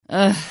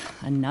Ugh,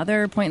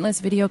 another pointless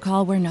video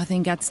call where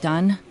nothing gets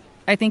done.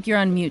 I think you're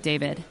on mute,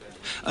 David.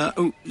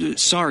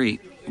 Sorry.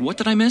 What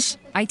did I miss?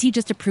 IT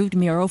just approved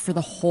Miro for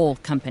the whole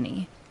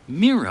company.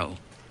 Miro?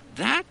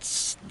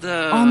 That's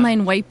the...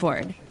 Online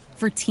whiteboard.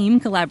 For team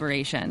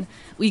collaboration.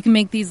 We can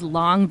make these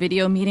long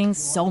video meetings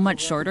so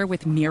much shorter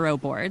with Miro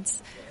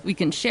boards. We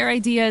can share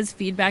ideas,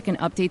 feedback, and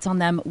updates on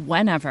them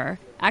whenever.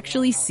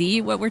 Actually see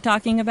what we're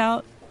talking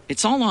about.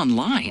 It's all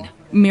online.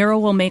 Miro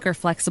will make our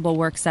flexible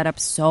work setup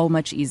so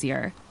much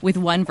easier. With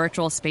one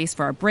virtual space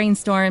for our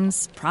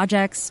brainstorms,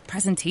 projects,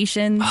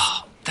 presentations.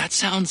 Oh, that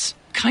sounds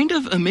kind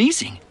of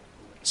amazing.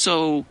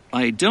 So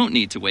I don't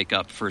need to wake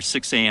up for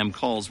 6 a.m.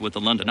 calls with the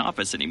London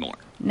office anymore.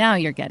 Now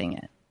you're getting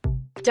it.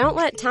 Don't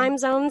let time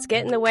zones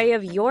get in the way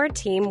of your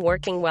team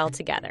working well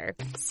together.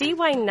 See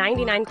why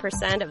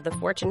 99% of the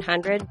Fortune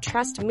 100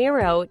 trust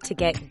Miro to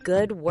get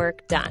good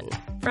work done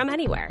from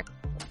anywhere.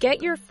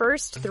 Get your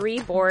first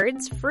 3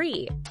 boards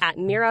free at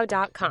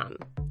Miro.com.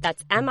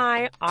 That's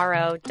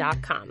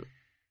Miro.com.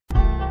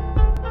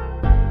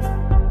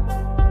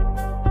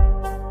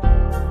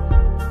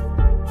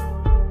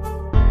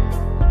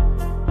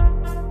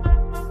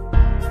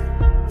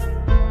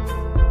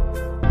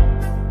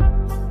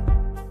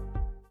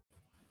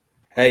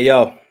 Hey,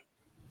 yo.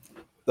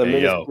 The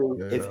ministry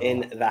is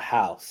in the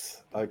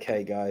house.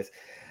 Okay, guys.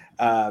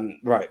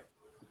 Right.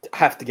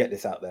 Have to get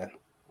this out there.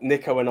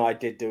 Nico and I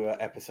did do an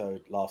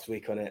episode last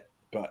week on it,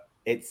 but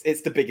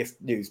it's the biggest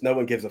news. No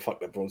one gives a fuck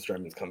that Braun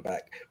Strowman's come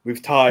back.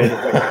 We've tired of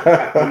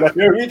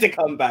it to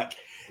come back.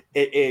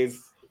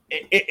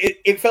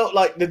 It felt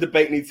like the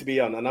debate needs to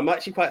be on, and I'm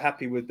actually quite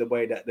happy with the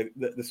way that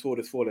the sword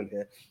has fallen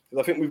here.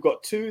 Because I think we've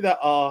got two that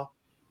are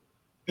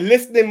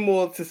listening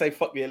more to say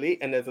fuck the elite,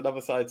 and there's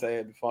another side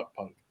saying fuck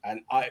Punk.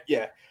 And I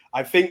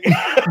think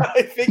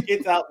I think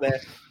it's out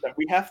there that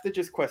we have to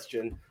just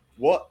question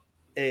what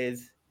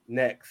is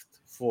next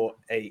for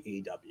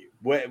AEW.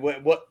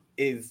 What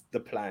is the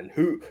plan?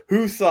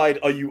 Whose side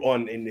are you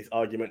on in this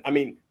argument? I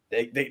mean,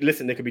 they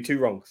listen, there could be 2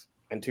 wrongs,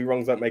 and 2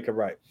 wrongs don't make a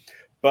right.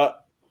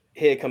 But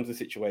here comes the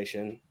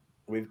situation.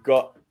 We've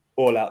got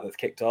All Out that's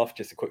kicked off.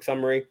 Just a quick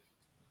summary.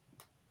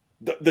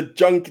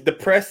 The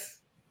press,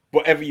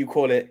 whatever you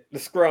call it, the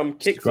scrum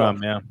kicks off.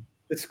 Yeah.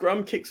 The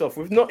scrum kicks off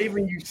with not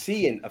even you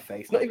seeing a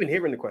face, not even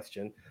hearing the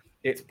question.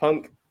 It's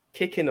Punk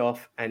kicking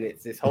off, and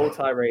it's this whole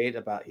tirade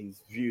about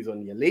his views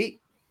on the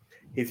elite,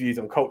 his views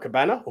on Colt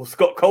Cabana, or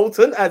Scott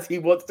Colton, as he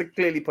wants to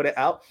clearly put it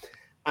out,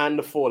 and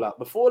the fallout.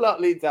 The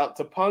fallout leads out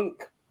to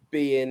Punk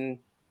being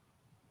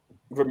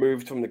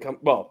removed from the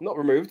well, not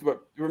removed,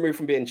 but removed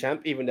from being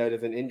champ, even though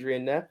there's an injury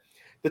in there.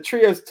 The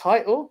trio's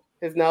title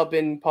has now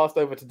been passed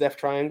over to Death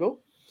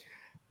Triangle.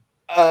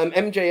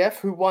 MJF,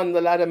 who won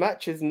the ladder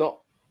match, is not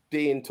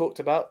being talked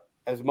about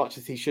as much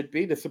as he should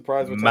be. The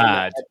surprise return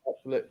mad.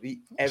 Absolutely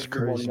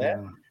everyone there.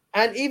 Man.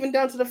 And even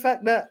down to the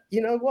fact that,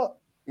 you know what,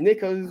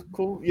 Nico's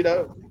cool,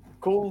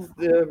 calls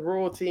the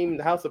Raw team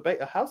the House of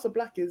Black. House of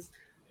Black is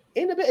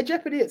in a bit of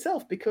jeopardy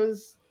itself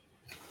because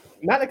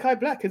Malachi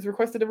Black has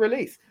requested a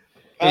release.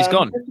 He's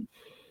gone.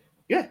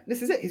 Yeah,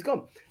 this is it. He's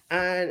gone.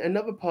 And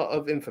another part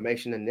of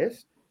information in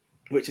this,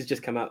 which has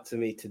just come out to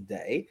me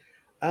today,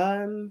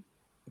 being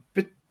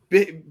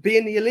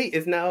the Elite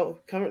is now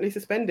currently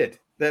suspended.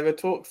 There are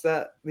talks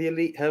that the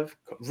Elite have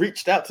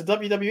reached out to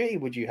WWE.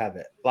 Would you have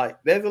it? Like,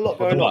 there's a lot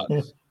going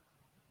on.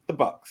 The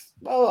Bucks.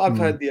 Well, I've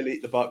heard the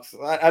Elite, the Bucks.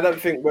 I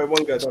don't think where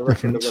one goes, I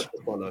reckon the rest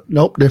will follow.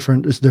 Nope,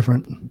 different. It's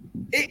different.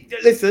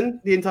 Listen,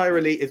 the entire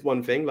Elite is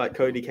one thing. Like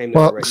Cody came.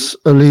 Bucks,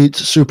 Elite,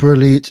 Super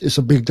Elite. It's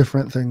a big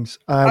different things.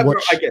 I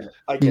get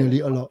it.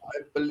 Elite a lot.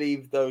 I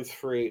believe those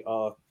 3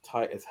 are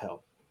tight as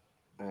hell,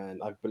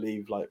 and I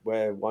believe like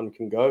where one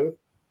can go,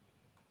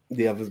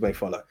 the others may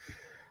follow.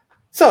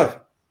 So,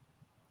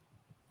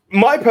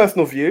 my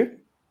personal view,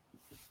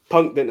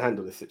 Punk didn't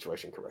handle this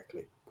situation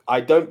correctly. I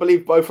don't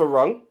believe both are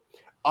wrong.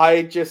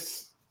 I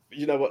just,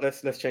 you know what?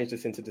 Let's change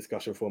this into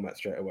discussion format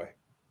straight away.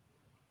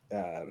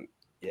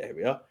 Here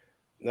we are.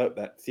 No,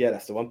 that's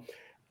the one.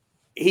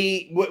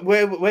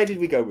 Where did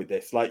we go with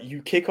this? Like,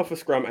 you kick off a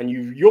scrum and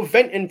you're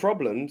venting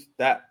problems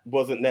that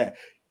wasn't there.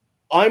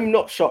 I'm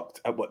not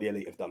shocked at what the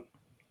Elite have done.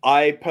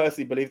 I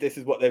personally believe this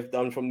is what they've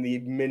done from the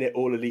minute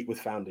All Elite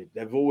was founded.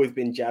 There've always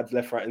been jabs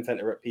left, right, and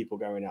center at people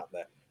going out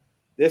there.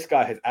 This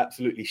guy has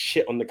absolutely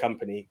shit on the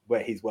company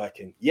where he's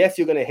working. Yes,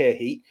 you're going to hear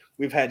heat.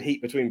 We've had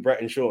heat between Brett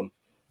and Sean.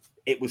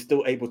 It was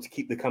still able to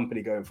keep the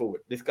company going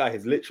forward. This guy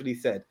has literally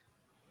said,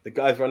 the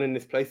guys running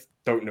this place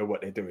don't know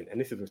what they're doing.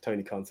 And this is with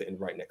Tony Khan sitting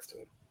right next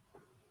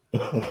to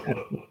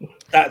him.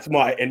 That's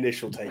my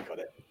initial take on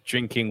it.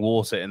 Drinking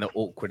water in the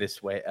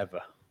awkwardest way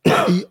ever.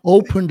 He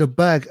opened the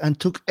bag and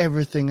took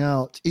everything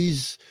out.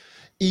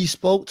 He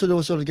spoke to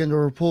those the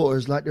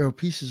reporters like they were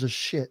pieces of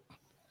shit.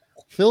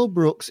 Phil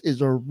Brooks is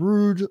a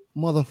rude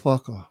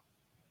motherfucker.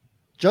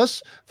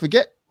 Just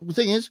forget. The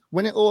thing is,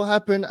 when it all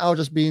happened, I was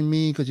just being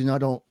me because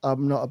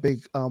I'm not a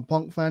big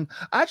Punk fan.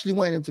 I actually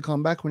wanted him to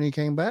come back when he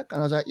came back,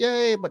 and I was like,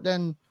 yay! But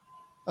then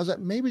I was like,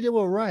 maybe they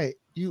were right.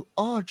 You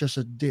are just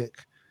a dick.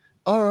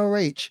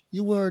 ROH,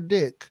 you were a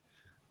dick.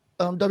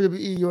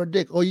 WWE, you're a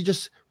dick, or you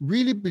just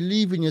really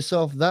believe in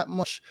yourself that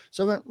much.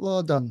 So I went,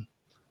 well done.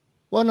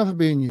 Well enough for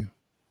being you.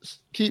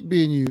 Keep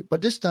being you.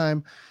 But this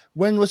time,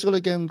 when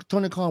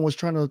Tony Khan was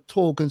trying to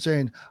talk and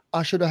saying,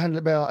 I should have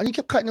handled it better, and he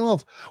kept cutting him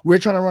off. We're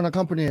trying to run a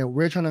company here.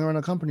 We're trying to run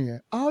a company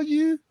here. Are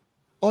you?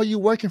 Are you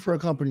working for a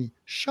company?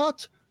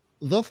 Shut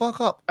the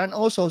fuck up. And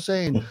also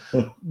saying,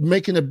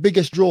 making the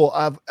biggest draw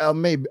I've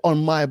made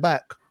on my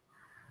back.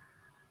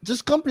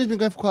 This company's been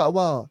going for quite a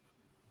while.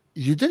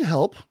 You did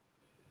help.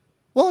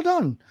 Well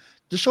done.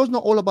 The show's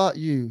not all about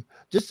you.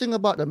 This thing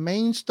about the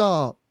main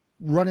star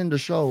running the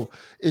show,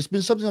 it's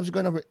been something that's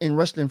going on in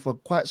wrestling for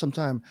quite some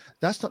time.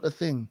 That's not the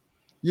thing.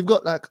 You've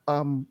got like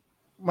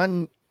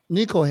man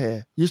Nico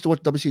here used to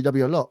watch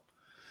WCW a lot.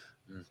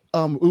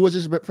 Who was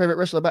his favorite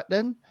wrestler back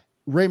then?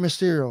 Rey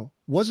Mysterio.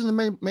 Wasn't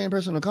the main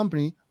person in the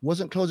company,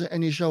 wasn't closing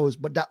any shows,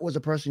 but that was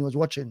the person he was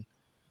watching.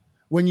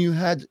 When you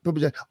had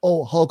people say,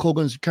 oh, Hulk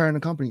Hogan's carrying the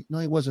company. No,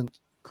 he wasn't.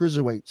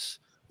 Cruiserweights.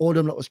 All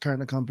them lot was carrying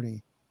the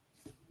company.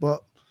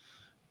 But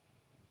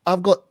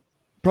I've got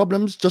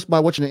problems just by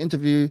watching the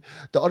interview.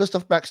 The other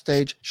stuff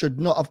backstage should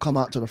not have come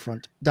out to the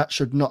front. That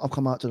should not have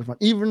come out to the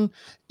front. Even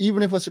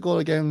if it's a goal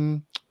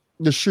again,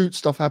 the shoot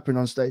stuff happening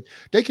on stage.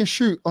 They can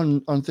shoot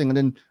on thing and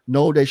then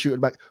no, they shoot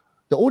it back.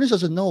 The audience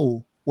doesn't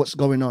know what's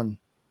going on.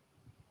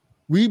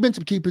 We've been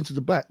to keep into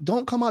the back.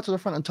 Don't come out to the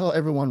front and tell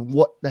everyone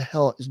what the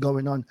hell is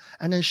going on,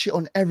 and then shit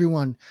on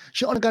everyone.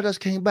 Shit on the guy that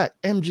came back,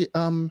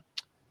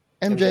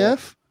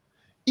 MJF.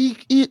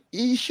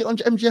 He shit on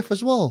MJF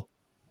as well.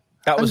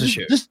 That was a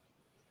shoot.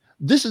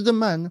 This is the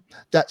man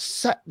that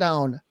sat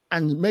down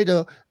and made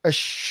a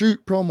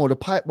shoot promo, the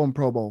pipe bomb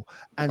promo,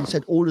 and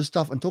said all this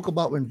stuff and talk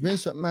about when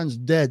Vince McMahon's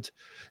dead,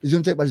 he's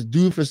going to take back his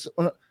doofus.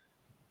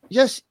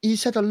 Yes, he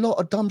said a lot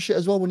of dumb shit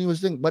as well when he was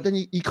thinking, but then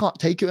he can't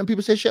take it when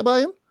people say shit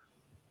about him.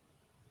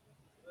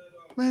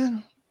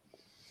 Man,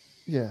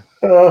 yeah.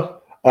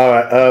 All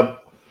right.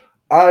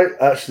 I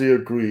actually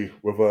agree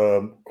with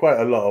quite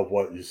a lot of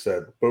what you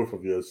said. Both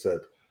of you have said.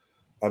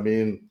 I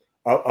mean,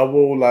 I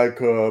will like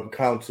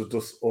counter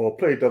just or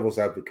play devil's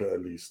advocate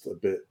at least a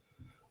bit.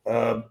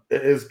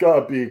 It has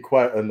got to be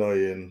quite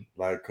annoying.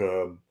 Like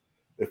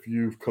if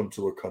you've come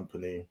to a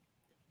company,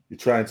 you're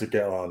trying to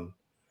get on,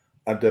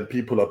 and then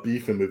people are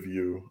beefing with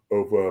you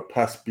over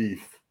past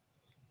beef,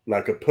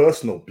 like a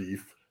personal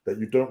beef that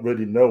you don't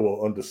really know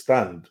or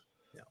understand.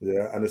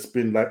 Yeah, and it's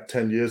been like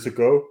 10 years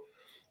ago.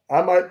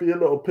 I might be a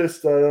little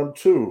pissed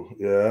too.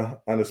 Yeah,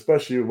 and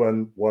especially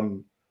when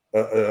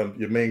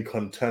your main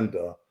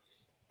contender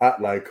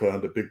at like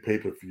the big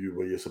pay-per-view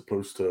where you're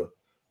supposed to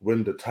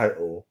win the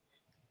title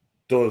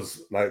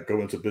does like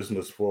go into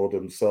business for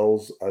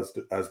themselves,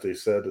 as they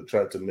said, and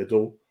try to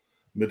middle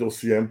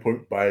CM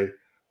Punk by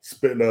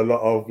spitting a lot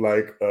of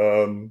like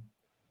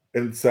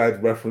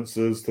inside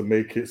references to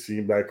make it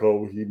seem like,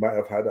 oh, he might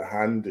have had a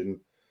hand in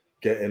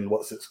getting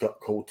Scott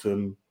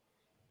Colton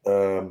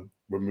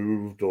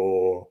removed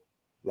or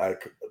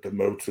like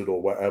demoted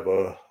or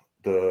whatever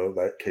the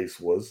like case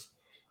was.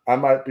 I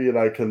might be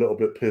like a little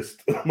bit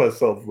pissed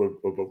myself with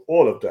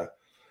all of that.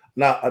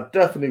 Now, I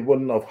definitely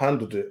wouldn't have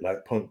handled it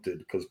like Punk did,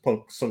 because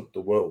Punk sunk the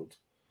world,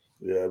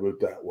 with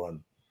that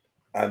one.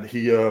 And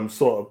he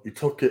he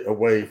took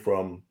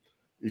the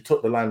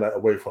limelight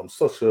away from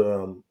such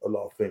a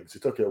lot of things. He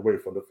took it away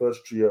from the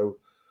first trio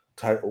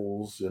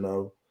titles,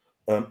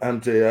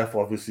 MJF,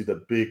 obviously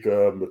the big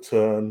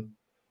return.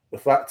 The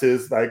fact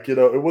is, like,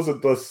 it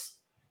wasn't just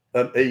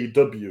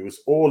AEW,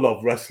 it's all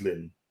of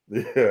wrestling.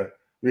 Yeah.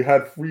 We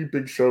had 3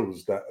 big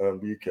shows that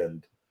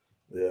weekend.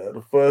 Yeah,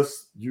 the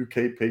first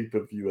UK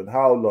pay-per-view, and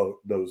how long?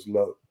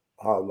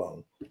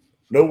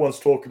 No one's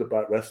talking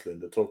about wrestling.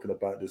 They're talking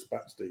about this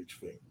backstage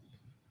thing.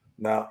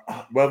 Now,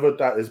 whether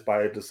that is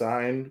by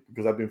design,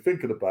 because I've been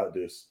thinking about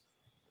this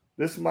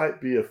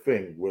might be a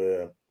thing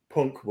where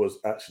Punk was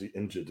actually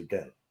injured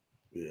again.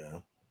 Yeah,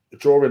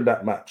 during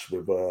that match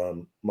with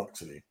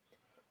Moxley.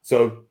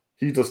 So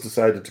he just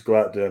decided to go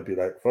out there and be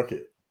like, fuck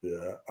it.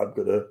 Yeah, I'm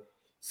going to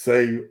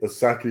say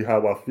exactly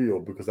how I feel,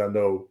 because I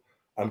know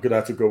I'm going to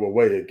have to go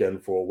away again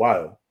for a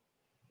while.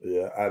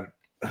 Yeah, and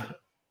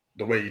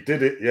the way he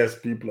did it, yes,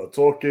 people are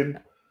talking.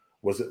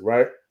 Was it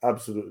right?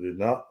 Absolutely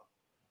not.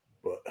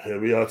 But here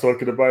we are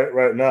talking about it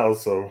right now,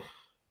 so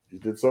he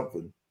did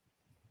something.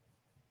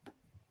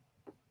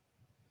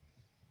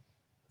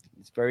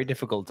 It's very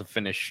difficult to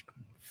finish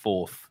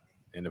fourth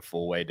in a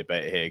 4-way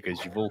debate here,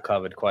 because you've all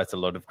covered quite a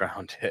lot of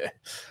ground here.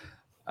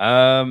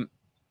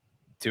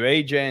 To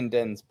AJ and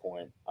Den's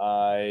point,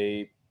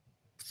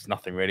 it's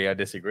nothing really I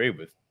disagree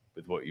with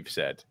what you've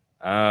said.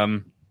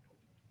 I'm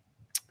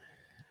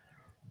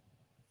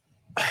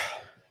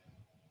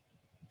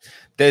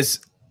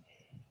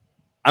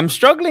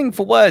struggling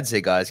for words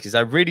here, guys, because I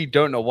really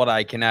don't know what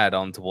I can add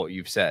on to what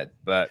you've said.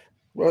 But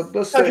I've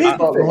got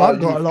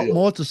a lot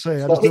more to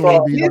say. I just don't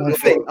want to be here's the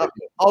thing.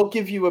 I'll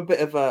give you a bit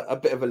of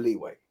a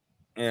leeway.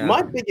 Yeah.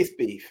 My biggest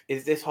beef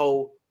is this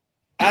whole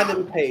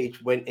Adam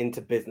Page went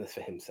into business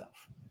for himself.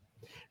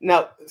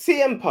 Now,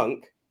 CM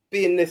Punk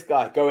being this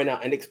guy going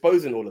out and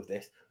exposing all of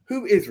this,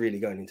 who is really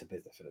going into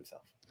business for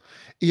himself?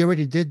 He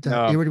already did that.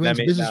 No, he already went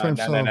to business for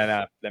himself.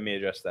 No. Let me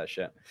address that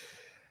shit.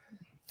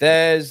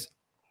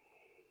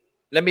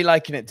 Let me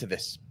liken it to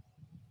this.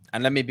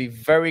 And let me be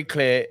very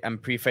clear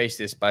and preface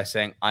this by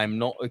saying I'm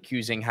not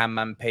accusing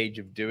Hangman Page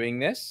of doing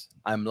this.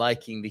 I'm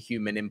liking the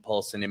human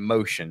impulse and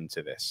emotion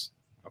to this.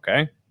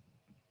 Okay?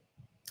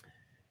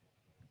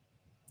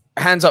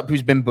 Hands up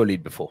who's been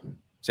bullied before.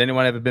 Has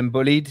anyone ever been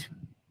bullied?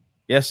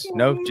 Yes?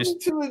 No?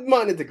 Just to a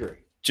minor degree.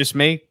 Just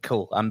me?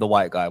 Cool. I'm the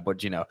white guy. What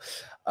do you know?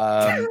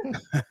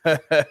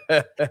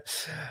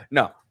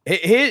 No.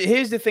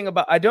 Here's the thing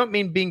about, I don't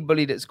mean being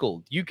bullied at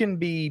school. You can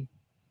be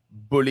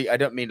bullied. I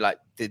don't mean like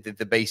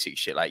the basic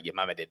shit, like your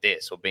mama did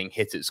this, or being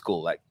hit at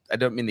school. Like, I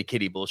don't mean the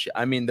kiddie bullshit.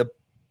 I mean the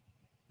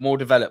more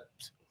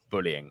developed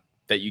bullying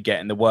that you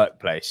get in the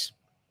workplace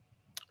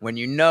when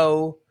you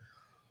know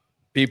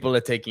people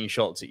are taking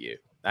shots at you.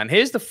 And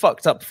here's the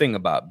fucked up thing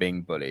about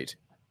being bullied.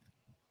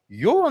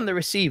 You're on the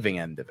receiving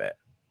end of it.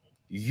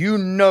 You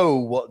know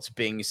what's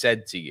being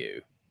said to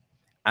you.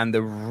 And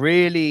the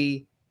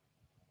really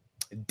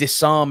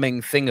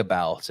disarming thing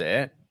about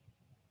it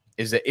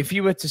is that if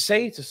you were to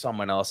say to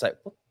someone else, like,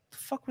 what the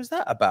fuck was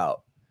that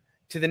about?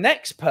 To the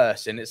next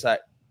person, it's like,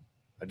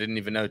 I didn't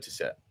even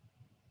notice it.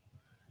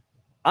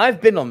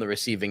 I've been on the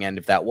receiving end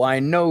of that, where I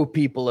know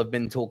people have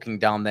been talking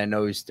down their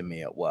nose to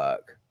me at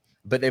work,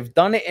 but they've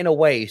done it in a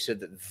way so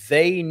that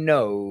they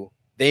know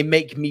they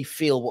make me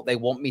feel what they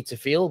want me to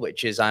feel,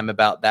 which is I'm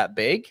about that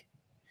big.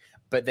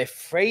 But they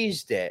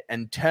phrased it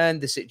and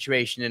turned the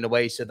situation in a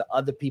way so that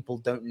other people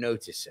don't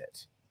notice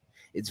it.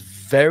 It's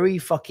very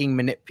fucking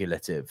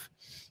manipulative.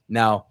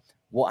 Now,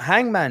 what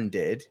Hangman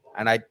did,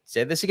 and I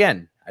say this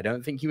again, I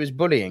don't think he was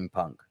bullying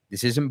Punk.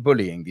 This isn't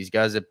bullying. These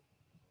guys are,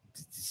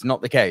 it's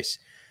not the case.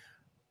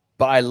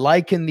 But I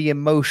liken the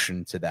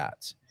emotion to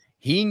that.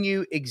 He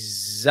knew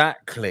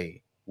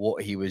exactly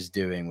what he was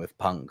doing with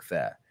Punk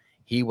there.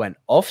 He went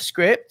off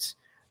script.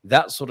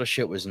 That sort of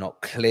shit was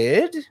not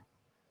cleared.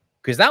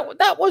 Because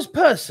that was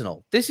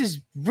personal. This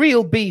is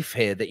real beef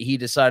here that he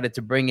decided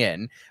to bring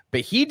in.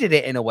 But he did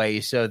it in a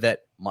way so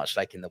that, much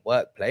like in the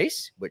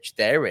workplace, which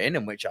they're in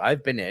and which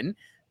I've been in,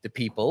 the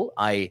people,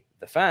 i.e.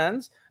 the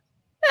fans,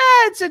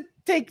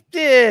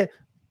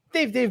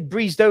 they've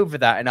breezed over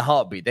that in a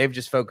heartbeat. They've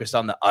just focused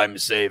on the I'm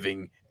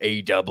saving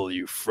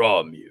AW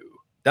from you.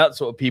 That's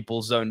what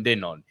people zoned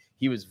in on.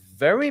 He was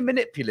very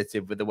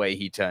manipulative with the way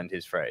he turned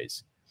his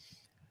phrase.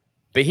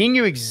 But he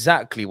knew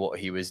exactly what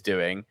he was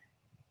doing.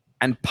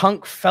 And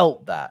Punk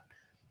felt that.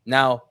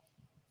 Now,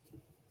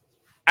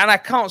 and I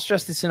can't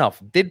stress this enough.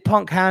 Did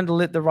Punk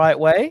handle it the right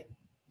way?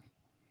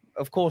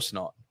 Of course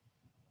not.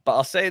 But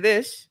I'll say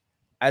this,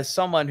 as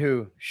someone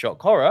who,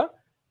 shock horror,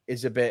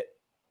 is a bit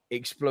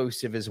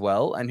explosive as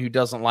well, and who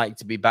doesn't like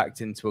to be backed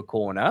into a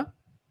corner,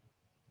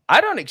 I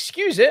don't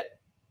excuse it,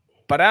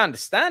 but I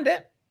understand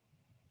it.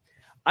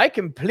 I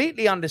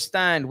completely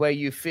understand where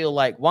you feel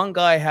like one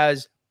guy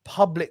has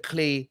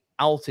publicly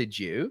outed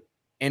you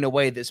in a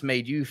way that's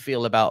made you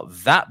feel about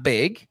that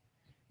big.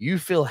 You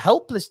feel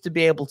helpless to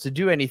be able to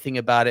do anything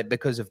about it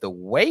because of the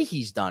way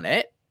he's done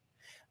it.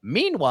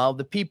 Meanwhile,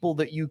 the people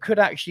that you could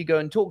actually go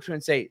and talk to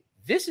and say,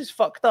 this is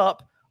fucked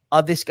up,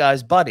 are this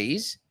guy's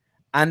buddies,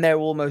 and they're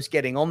almost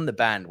getting on the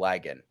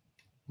bandwagon.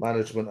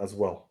 Management as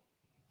well.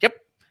 Yep.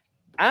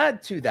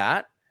 Add to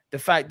that the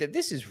fact that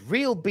this is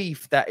real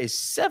beef that is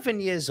 7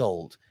 years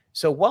old.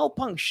 So while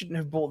Punk shouldn't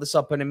have brought this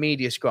up in a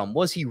media scrum,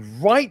 was he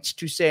right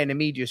to say in a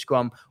media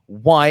scrum,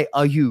 why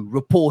are you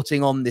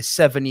reporting on this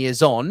 7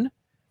 years on?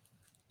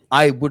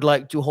 I would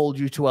like to hold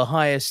you to a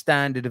higher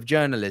standard of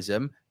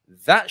journalism.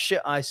 That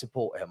shit I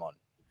support him on.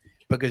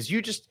 Because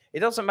it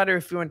doesn't matter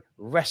if you're in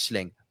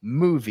wrestling,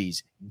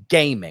 movies,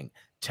 gaming,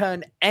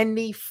 turn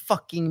any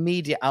fucking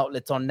media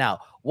outlet on now.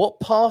 What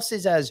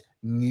passes as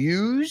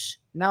news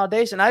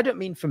nowadays, and I don't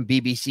mean from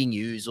BBC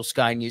News or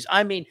Sky News,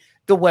 I mean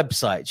the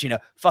websites,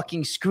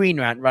 fucking Screen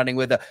Rant running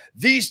with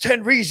these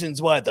 10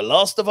 reasons why The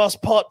Last of Us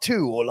Part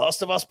 2 or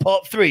Last of Us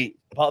Part 3,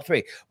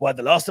 why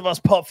The Last of Us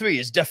Part 3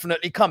 is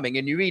definitely coming,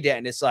 and you read it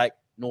and it's like,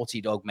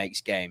 Naughty Dog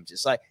makes games.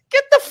 It's like,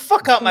 get the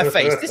fuck out my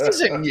face. This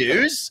isn't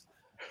news.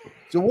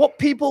 So what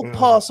people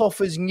pass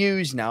off as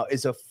news now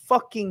is a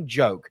fucking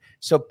joke.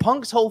 So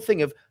Punk's whole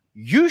thing of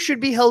you should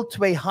be held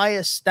to a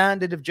higher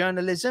standard of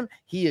journalism,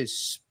 he is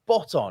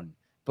spot on.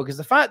 Because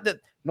the fact that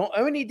not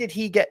only did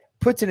he get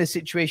put in a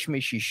situation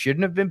which he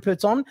shouldn't have been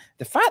put on,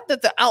 the fact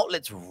that the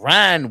outlets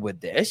ran with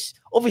this,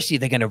 obviously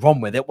they're going to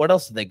run with it. What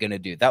else are they going to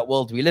do? That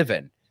world we live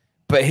in.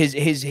 But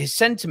his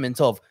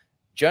sentiment of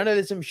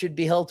journalism should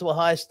be held to a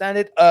higher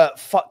standard,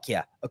 fuck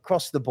yeah,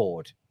 across the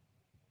board.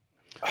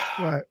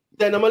 Right.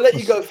 Then I'm going to let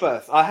you go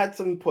first. I had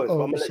some points,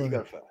 but I'm going to let you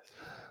go first.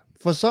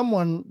 For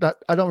someone that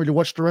I don't really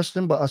watch the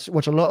wrestling, but I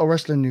watch a lot of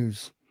wrestling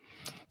news.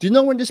 Do you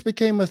know when this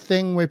became a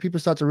thing where people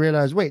start to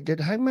realize, wait, did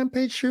Hangman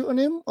Page shoot on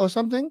him or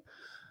something?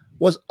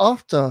 Was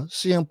after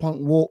CM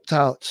Punk walked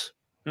out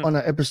on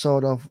an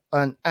episode of,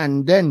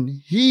 and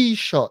then he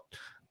shot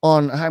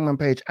on Hangman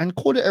Page and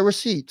called it a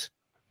receipt.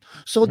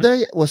 So there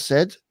it was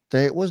said,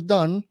 there it was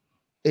done.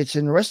 It's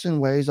in wrestling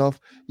ways of,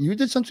 you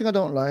did something I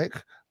don't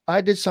like.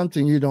 I did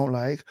something you don't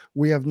like.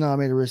 We have now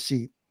made a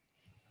receipt.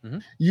 Mm-hmm.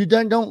 You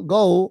then don't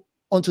go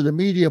onto the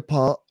media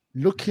part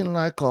looking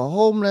like a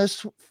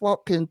homeless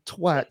fucking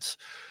twat,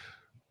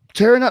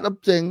 tearing out the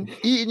thing,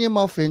 eating your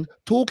muffin,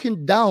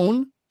 talking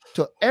down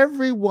to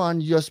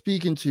everyone you're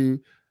speaking to.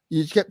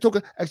 You kept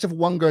talking, except for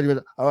one girl, you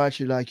were, I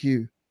actually like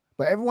you.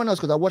 But everyone else,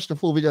 because I watched the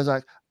full video, I was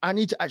like, I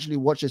need to actually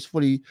watch this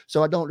fully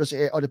so I don't just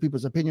hear other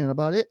people's opinion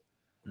about it.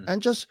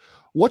 And just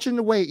watching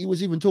the way he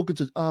was even talking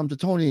to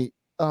Tony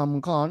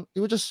Khan,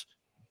 he was just,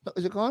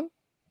 is it Khan?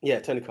 Yeah,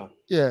 Tony Khan.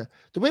 Yeah.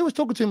 The way he was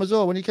talking to him as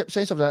well, when he kept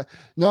saying stuff like,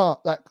 no,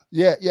 like,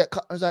 yeah.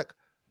 I was like,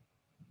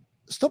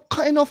 stop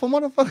cutting off a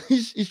motherfucker.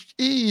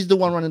 He's the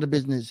one running the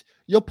business.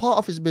 You're part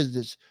of his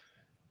business.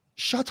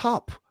 Shut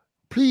up.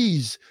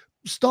 Please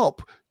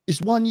stop.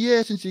 It's 1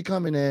 year since you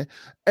come in here.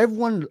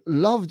 Everyone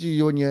loved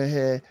you in your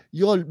hair.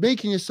 You're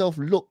making yourself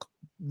look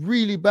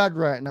really bad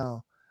right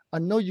now. I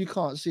know you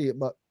can't see it,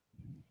 but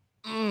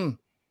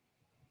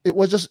it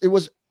was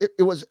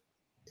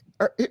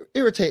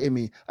irritating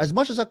me. As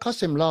much as I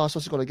cussed him last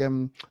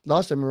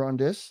time we were on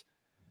this,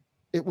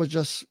 it was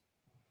just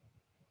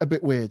a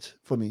bit weird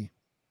for me.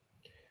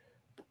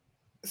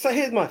 So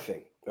here's my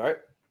thing, right?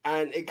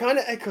 And it kind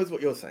of echoes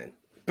what you're saying.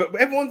 But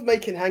everyone's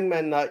making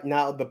Hangman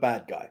now the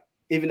bad guy,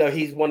 even though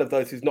he's one of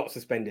those who's not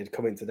suspended,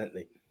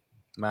 coincidentally.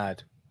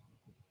 Mad.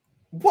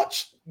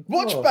 Watch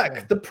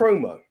back the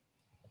promo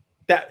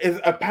that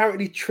is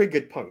apparently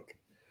triggered Punk.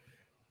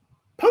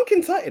 Punk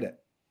incited it.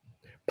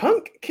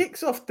 Punk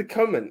kicks off the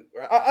comment.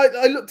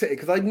 I looked at it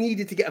because I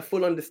needed to get a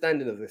full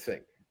understanding of this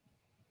thing.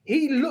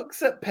 He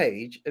looks at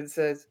Paige and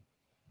says,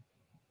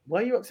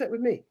 why are you upset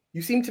with me?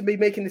 You seem to be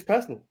making this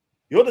personal.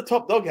 You're the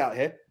top dog out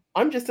here.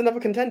 I'm just another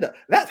contender.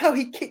 That's how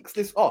he kicks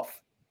this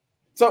off.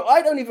 So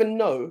I don't even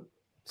know.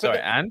 Sorry,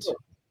 and?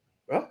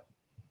 Huh?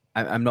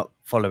 I'm not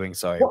following,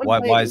 sorry.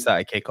 Why is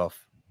that a kickoff?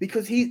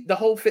 Because the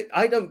whole thing,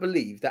 I don't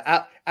believe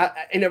that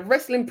in a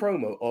wrestling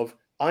promo of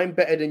I'm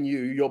better than you,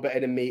 you're better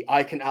than me,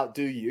 I can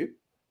outdo you.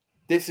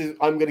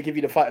 I'm going to give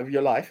you the fight of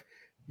your life.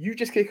 You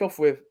just kick off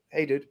with,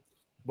 hey, dude,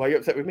 why are you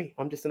upset with me?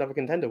 I'm just another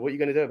contender. What are you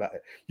going to do about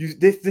it?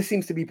 This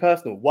seems to be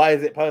personal. Why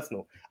is it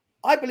personal?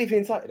 I believe he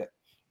incited it.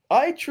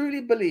 I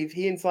truly believe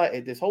he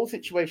incited this whole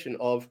situation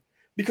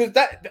because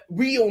that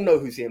we all know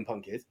who CM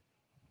Punk is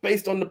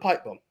based on the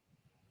pipe bomb.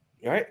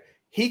 All right?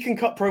 He can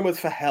cut promos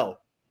for hell.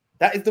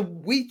 That is the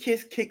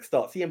weakest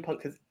kickstart CM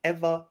Punk has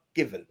ever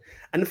given.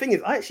 And the thing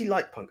is, I actually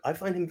like Punk. I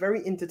find him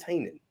very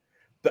entertaining.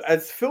 But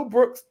as Phil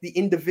Brooks, the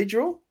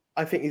individual,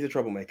 I think he's a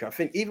troublemaker. I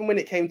think even when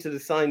it came to the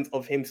signs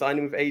of him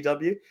signing with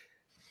AEW,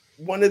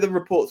 one of the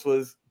reports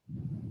was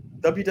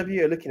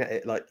WWE are looking at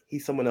it like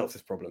he's someone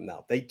else's problem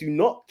now. They do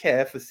not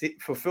care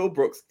for Phil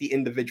Brooks, the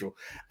individual.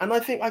 And I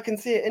think I can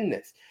see it in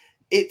this.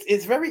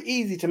 It's very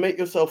easy to make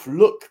yourself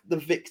look the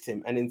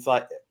victim and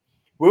incite it.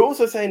 We're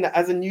also saying that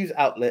as a news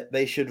outlet,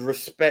 they should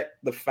respect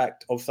the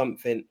fact of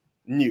something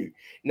new.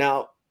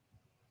 Now,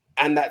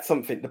 and that's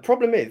something. The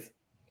problem is,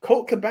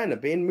 Colt Cabana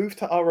being moved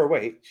to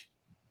ROH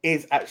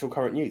is actual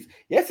current news.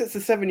 Yes, it's a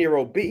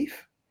 7-year-old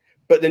beef,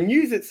 but the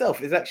news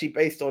itself is actually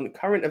based on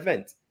current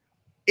events.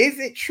 Is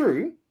it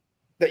true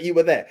that you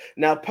were there?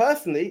 Now,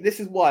 personally, this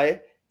is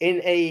why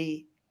in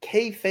a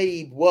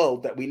kayfabe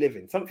world that we live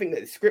in, something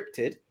that is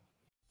scripted.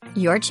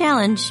 Your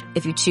challenge,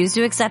 if you choose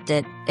to accept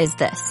it, is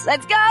this.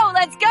 Let's go!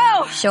 Let's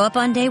go! Show up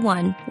on day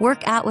 1,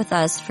 work out with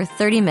us for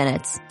 30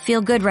 minutes,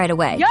 feel good right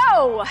away.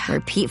 Yo!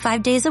 Repeat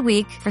 5 days a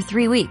week for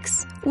 3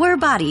 weeks. We're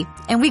Body,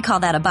 and we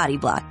call that a body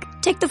block.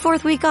 Take the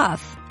 4th week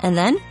off, and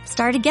then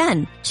start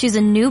again. Choose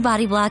a new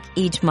body block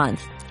each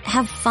month.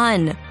 Have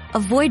fun.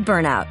 Avoid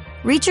burnout.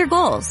 Reach your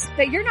goals.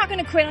 But you're not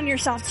going to quit on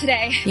yourself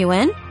today. You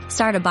in?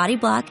 Start a body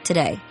block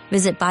today.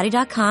 Visit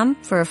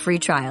body.com for a free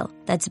trial.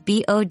 That's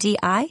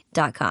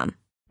BODI.com.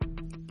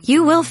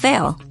 You will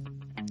fail.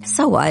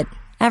 So what?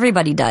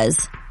 Everybody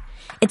does.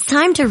 It's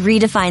time to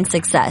redefine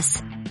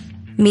success.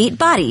 Meet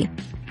Body.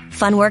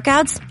 Fun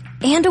workouts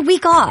and a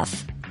week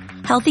off.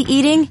 Healthy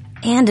eating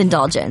and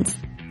indulgence.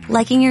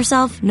 Liking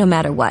yourself no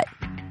matter what.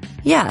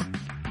 Yeah,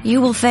 you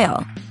will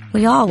fail.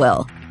 We all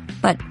will.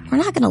 But we're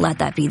not going to let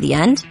that be the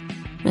end.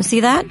 You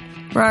see that?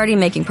 We're already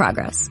making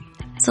progress.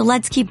 So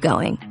let's keep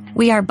going.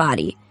 We are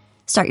Body.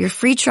 Start your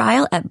free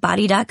trial at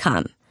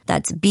body.com.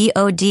 That's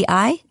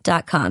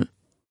BODI.com.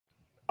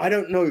 I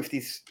don't know if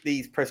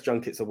these press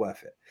junkets are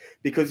worth it,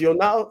 because you're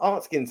now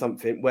asking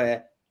something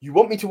where you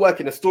want me to work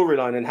in a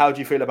storyline and how do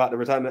you feel about the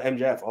retirement of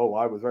MJF? Oh,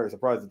 I was very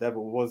surprised the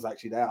devil was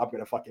actually there. I'm going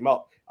to fuck him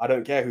up. I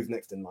don't care who's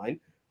next in line.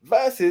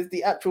 Versus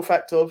the actual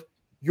fact of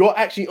you're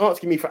actually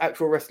asking me for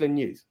actual wrestling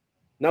news.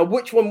 Now,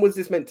 which one was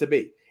this meant to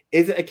be?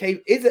 Is it a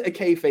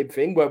kayfabe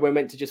thing where we're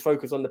meant to just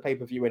focus on the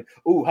pay-per-view and,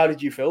 oh, how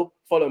did you feel?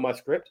 Follow my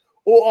script.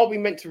 Or are we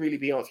meant to really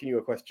be asking you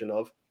a question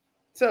of,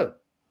 so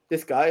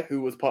this guy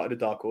who was part of the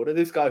Dark Order,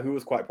 this guy who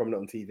was quite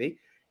prominent on TV,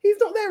 he's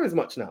not there as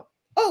much now.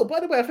 Oh, by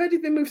the way, I've heard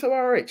he's been moved to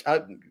ROH.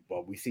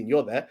 Well, we've seen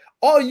you're there.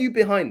 Are you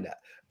behind that?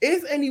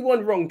 Is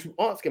anyone wrong to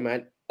ask a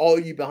man, are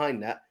you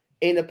behind that,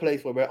 in a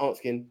place where we're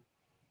asking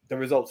the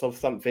results of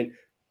something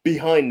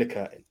behind the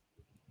curtain?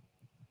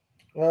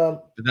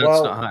 But that's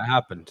not how it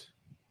happened.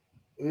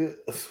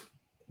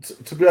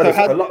 To be honest,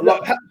 So a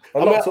lot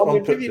to I'm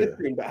unpick give you the there.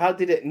 screen, but how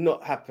did it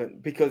not happen?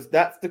 Because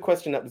that's the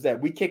question that was there.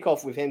 We kick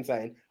off with him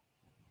saying,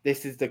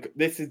 "This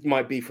is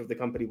my beef with the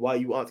company. Why are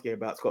you asking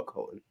about Scott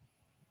Colton?"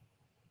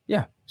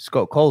 Yeah,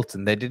 Scott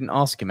Colton. They didn't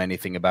ask him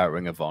anything about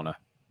Ring of Honor.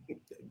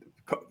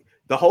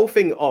 The whole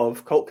thing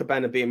of Colt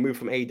Cabana being moved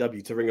from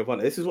AEW to Ring of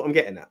Honor. This is what I'm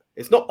getting at.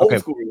 It's not old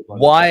school Ring of Honor.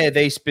 Why are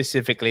they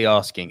specifically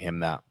asking him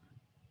that?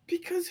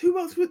 Because who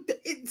else would?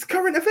 It's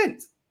current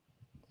events.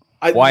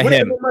 Why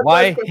him?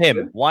 Why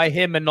him? Why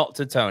him and not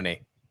to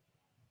Tony?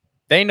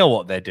 They know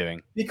what they're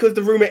doing. Because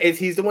the rumor is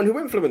he's the one who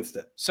influenced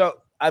it. So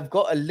I've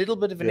got a little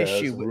bit of an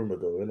issue. With, rumor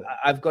though, isn't it?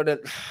 I've got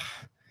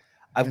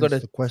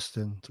the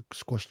question to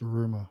squash the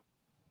rumor.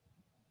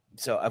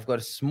 So I've got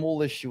a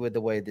small issue with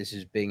the way this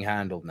is being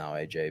handled now,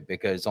 AJ,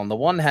 because on the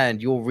one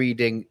hand, you're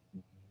reading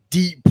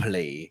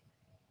deeply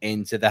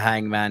into the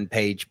Hangman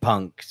Page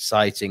Punk,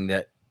 citing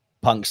that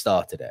Punk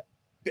started it.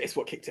 It's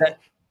what kicked it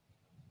off.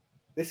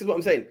 This is what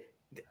I'm saying.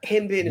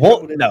 Him being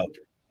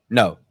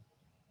No.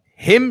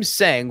 Him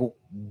saying,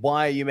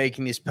 "Why are you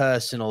making this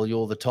personal?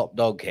 You're the top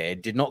dog here,"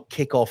 did not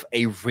kick off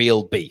a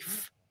real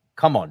beef.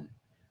 Come on.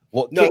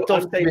 I'm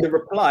saying the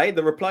reply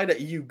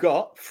that you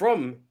got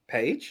from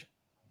Page,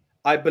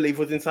 I believe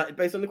was incited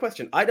based on the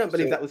question. I don't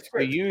believe that was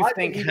scripted. So you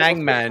think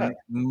Hangman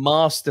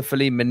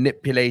masterfully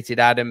manipulated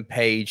Adam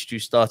Page to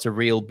start a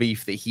real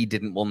beef that he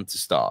didn't want to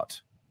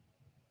start?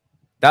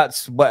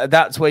 That's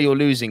where you're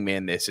losing me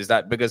in this, is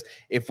that because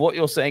if what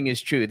you're saying is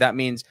true, that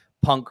means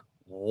Punk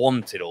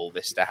wanted all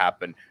this to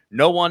happen.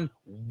 No one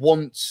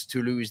wants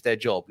to lose their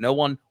job. No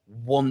one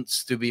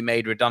wants to be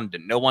made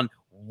redundant. No one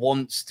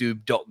wants to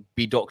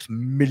be docked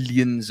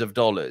millions of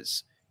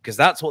dollars, because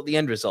that's what the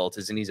end result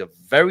is. And he's a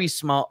very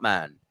smart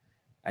man.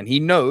 And he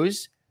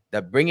knows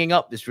that bringing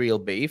up this real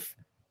beef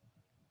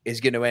is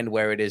going to end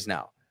where it is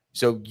now.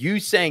 So you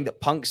saying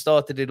that Punk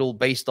started it all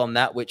based on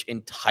that, which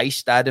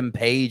enticed Adam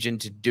Page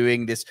into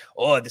doing this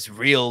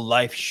real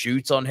life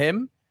shoot on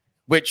him,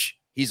 which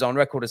he's on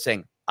record as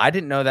saying, "I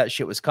didn't know that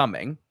shit was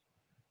coming."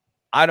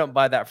 I don't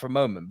buy that for a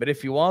moment. But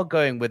if you are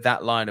going with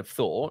that line of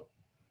thought,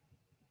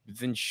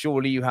 then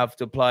surely you have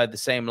to apply the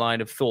same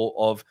line of thought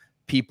of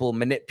people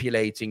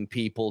manipulating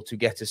people to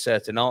get a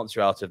certain answer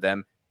out of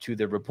them to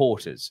the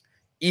reporters.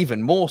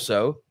 Even more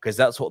so, because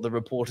that's what the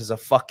reporters are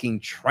fucking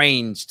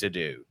trained to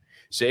do.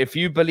 So if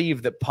you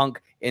believe that Punk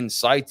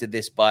incited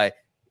this by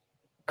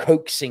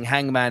coaxing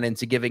Hangman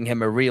into giving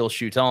him a real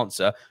shoot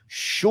answer,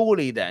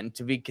 surely then,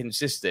 to be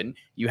consistent,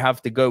 you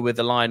have to go with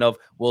the line of,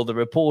 well, the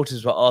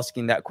reporters were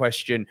asking that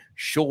question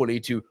surely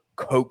to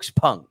coax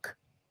Punk.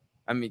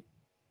 I mean...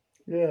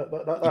 Yeah,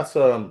 that's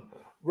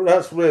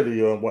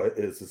really what it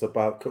is. It's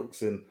about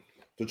coaxing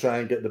to try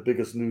and get the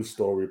biggest news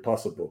story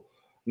possible.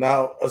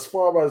 Now, as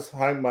far as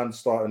Hangman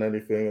starting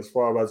anything, as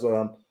far as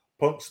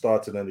Punk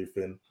starting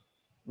anything,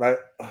 like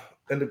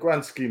in the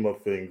grand scheme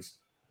of things,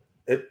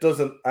 it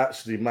doesn't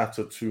actually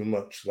matter too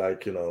much,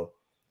 like, you know,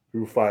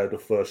 who fired the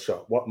first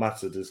shot. What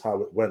mattered is how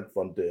it went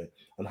from there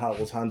and how it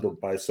was handled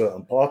by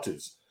certain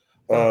parties.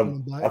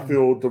 I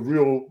feel the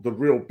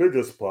real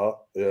biggest part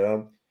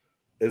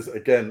is,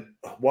 again,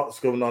 what's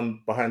going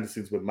on behind the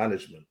scenes with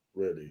management,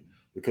 really,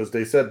 because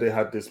they said they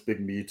had this big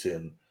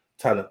meeting,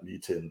 talent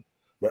meeting,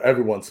 where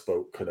everyone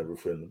spoke and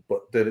everything,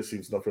 but then it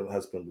seems nothing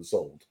has been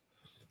resolved.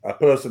 I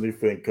personally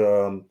think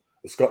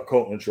Scott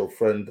Colton's your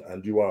friend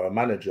and you are a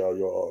manager,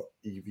 you're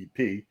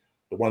EVP.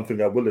 The one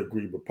thing I will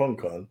agree with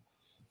Punk on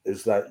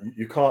is that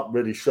you can't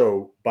really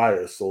show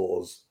bias,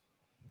 or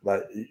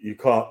like you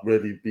can't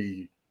really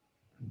be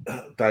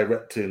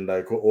directing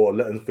or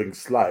letting things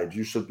slide.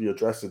 You should be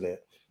addressing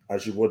it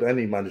as you would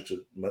any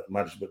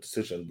management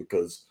decision,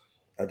 because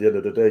at the end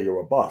of the day,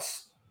 you're a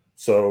boss.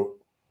 So,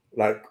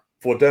 like,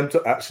 for them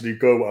to actually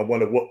go and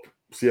want to whoop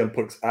CM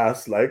Punk's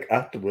ass, like,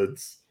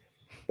 afterwards,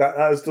 that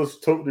is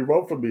just totally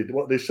wrong for me.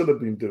 What they should have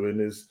been doing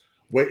is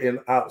waiting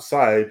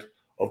outside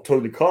of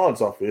Tony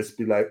Khan's office,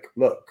 be like,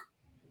 look,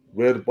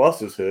 we're the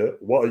bosses here.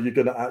 What are you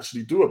going to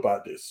actually do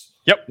about this?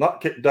 Yep.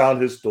 Not kick down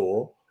his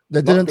door.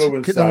 They didn't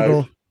kick down the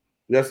door.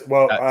 Yes,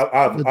 well,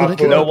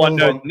 no one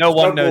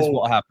knows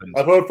what happened.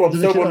 I've heard from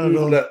several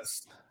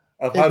outlets.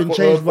 I've heard from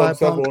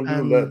several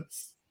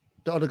outlets.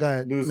 The other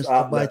guy,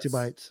 Mr. Bitey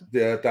Bites.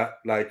 Yeah, that,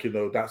 like, you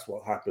know, that's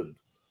what happened.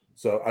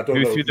 So I don't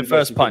know. Who threw the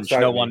first punch?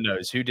 No one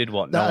knows. Who did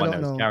what? No one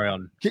knows. Carry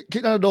on. Kick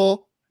down the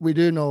door. We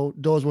do know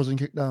doors wasn't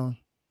kicked down.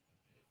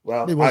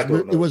 Well,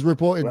 it was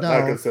reported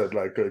now. Like I said,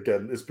 like,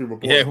 again, it's been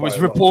reported. Yeah, it was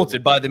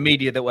reported by the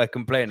media that we're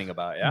complaining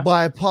about. Yeah,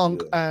 by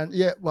Punk and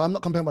well, I'm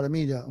not complaining about the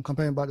media. I'm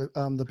complaining about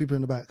the people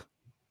in the back.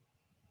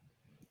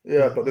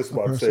 Yeah, but this is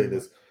what I'm saying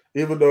is,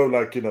 even though,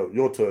 like, you know,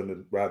 you're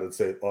turning around and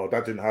saying, "Oh,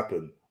 that didn't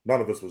happen,"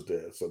 none of us was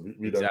there, so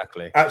we don't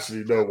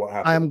actually know what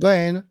happened. I am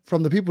going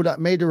from the people that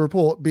made the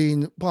report,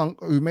 being Punk,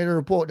 who made a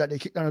report that they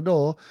kicked down the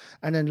door,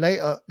 and then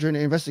later during the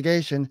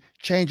investigation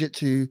change it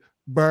to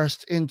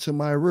burst into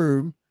my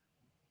room.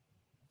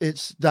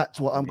 That's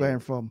what I'm going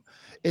from.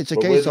 It's a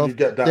case of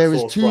there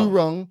is two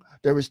wrong.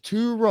 There is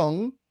two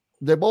wrong.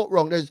 They're both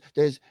wrong.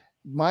 There's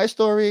my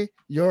story,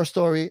 your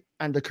story,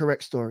 and the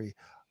correct story.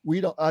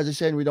 we don't, as you're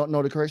saying, we don't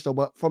know the correct stuff,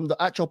 but from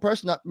the actual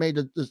person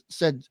that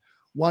said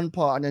one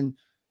part and then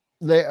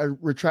later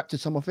retracted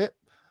some of it,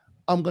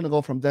 I'm gonna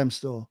go from them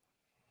still.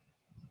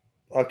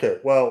 Okay,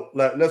 well,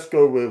 let's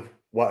go with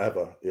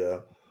whatever. Yeah,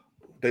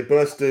 they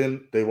burst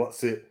in. They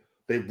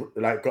They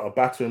like got a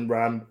battering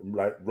ram,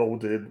 like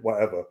rolled in,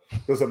 whatever.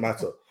 Doesn't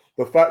matter.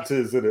 The fact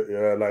is, isn't it?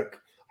 Yeah, like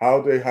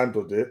how they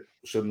handled it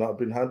should not have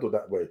been handled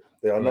that way.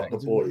 They are not the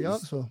boys.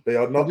 They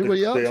are not.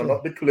 They are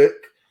not the clique.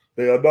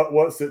 They are not.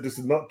 This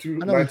is not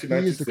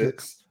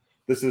 1996.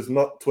 This is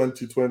not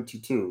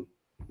 2022.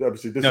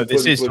 Obviously, this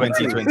is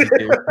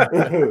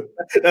 2022.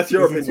 That's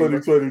your opinion.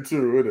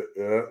 2022, isn't it?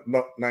 Yeah,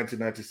 not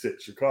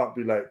 1996. You can't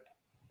be like,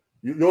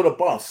 you're the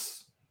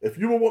boss. If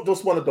you were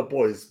just one of the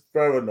boys,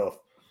 fair enough.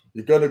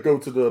 You're gonna go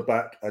to the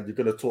back and you're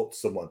gonna talk to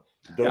someone.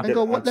 You don't get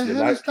what the hell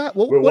like, is that?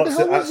 What the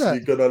hell was that?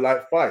 You're gonna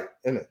like fight,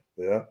 innit?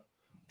 Yeah.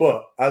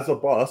 But as a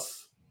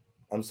boss,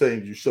 I'm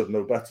saying you should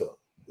know better.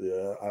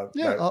 Yeah.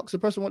 Ask the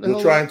person what the hell.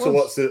 You're trying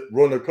to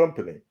run a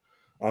company,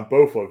 and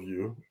both of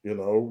you,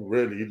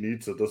 really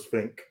need to just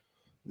think.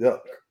 Yeah,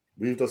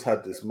 we've just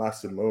had this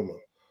massive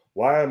moment.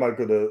 Why am I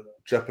going to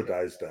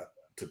jeopardize that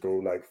to go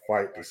like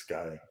fight this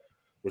guy,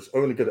 which is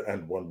only going to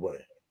end one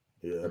way?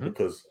 Yeah,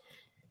 because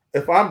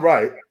if I'm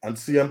right and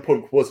CM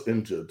Punk was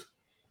injured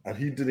and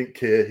he didn't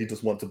care, he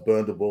just wanted to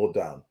burn the ball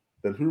down,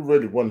 then who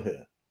really won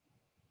here?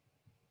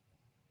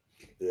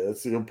 Yeah,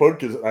 CM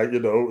Punk is like,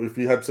 if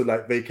he had to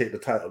like vacate the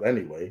title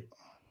anyway,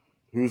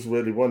 who's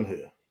really won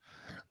here?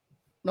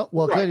 Not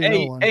well,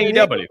 clearly no one.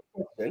 AEW.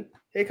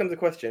 Here comes the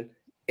question.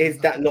 Is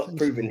that not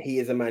proven he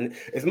is a man?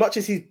 As much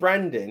as he's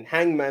branding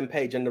Hangman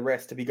Page and the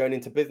rest to be going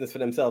into business for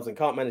themselves and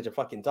can't manage a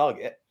fucking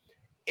target,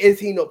 is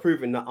he not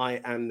proven that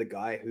I am the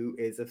guy who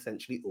is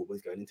essentially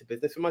always going into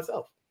business for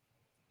myself?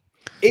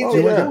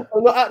 I'm not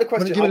out of the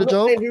question. I'm not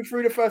saying who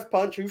threw the first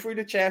punch, who threw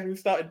the chair, who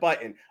started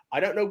biting. I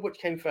don't know which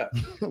came first.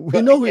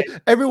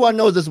 Everyone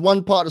knows there's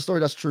one part of the story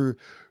that's true.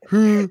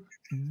 Who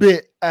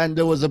bit and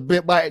there was a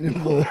bit biting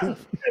involved.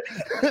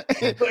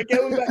 But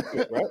going back to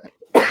it, right?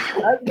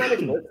 As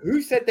management,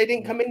 who said they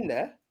didn't come in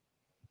there?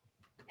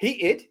 He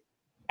did,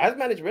 as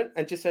management,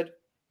 and just said,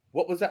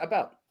 "What was that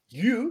about?"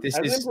 You, as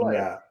an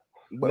employer.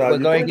 I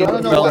don't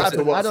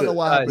know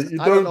why. But you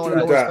don't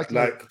do that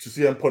like to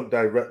CM Punk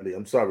directly.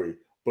 I'm sorry,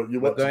 but you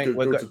want to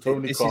go to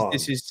Tony Khan.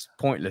 This is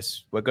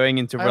pointless. We're going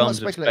into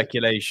realms of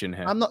speculation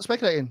here. I'm not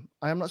speculating.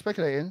 I am not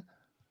speculating.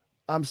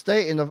 I'm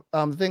stating the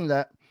thing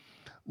that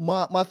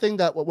my thing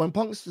that when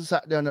Punk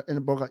sat there in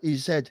the broadcast, he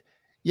said,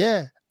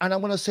 "Yeah, and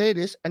I'm going to say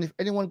this, and if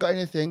anyone got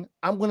anything,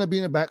 I'm going to be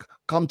in the back.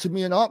 Come to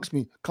me and ask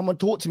me. Come and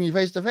talk to me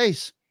face to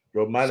face."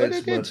 Your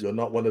management, you're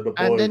not one of the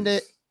boys. And then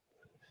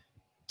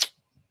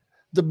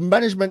the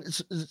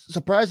management,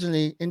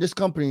 surprisingly, in this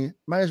company,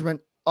 management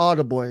are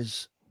the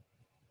boys.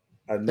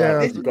 And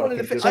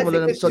some of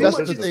them. So that's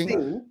the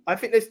thing. I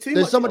think there's too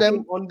much some of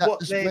them on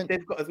what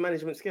they've got as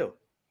management skill.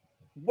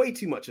 Way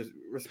too much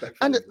respect.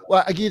 And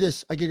I get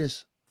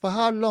this. For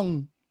how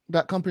long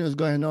that company was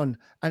going on,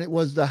 and it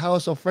was the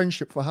house of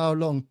friendship for how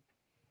long?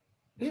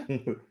 Yeah.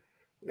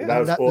 That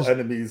was all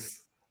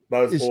enemies.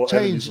 It's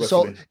changed.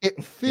 So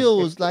it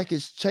feels like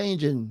it's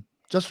changing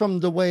just from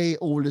the way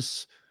all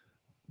this.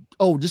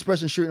 Oh, this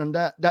person's shooting on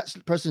that. That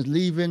person's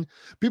leaving.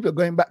 People are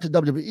going back to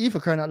WWE for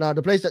crying out loud.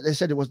 The place that they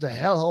said it was the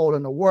hellhole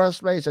and the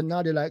worst place, and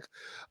now they're like,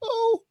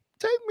 "Oh,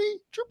 take me,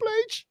 Triple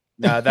H."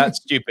 No,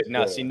 that's stupid.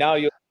 Now, see, now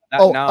you're.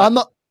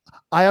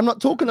 I am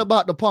not talking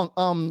about the Punk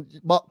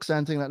box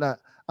and thing like that.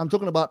 I'm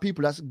talking about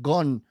people that's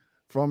gone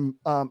from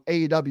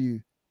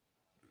AEW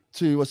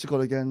to what's it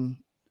called again?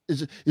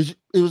 It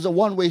was a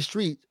one-way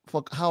street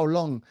for how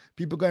long?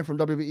 People going from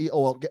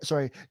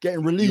WWE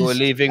getting released. You're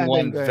leaving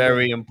one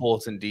very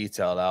important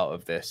detail out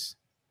of this.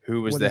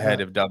 Who was the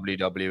head of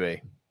WWE?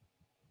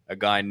 A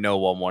guy no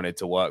one wanted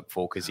to work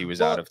for because he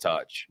was out of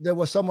touch. There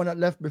was someone that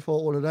left before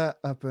all of that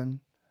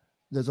happened.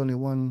 There's only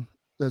one.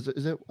 Is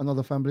it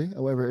another family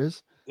or whatever it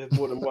is? There's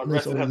more than one.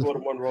 Wrestling has more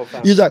than one royal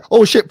family. He's like,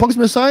 "Oh shit, Punk's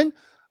been signed.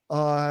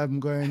 I'm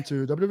going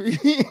to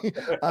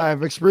WWE.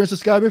 I've experienced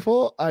this guy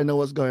before. I know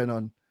what's going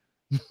on."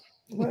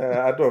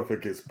 Yeah, I don't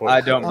think it's.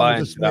 I don't buy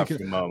into that for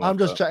the moment. I'm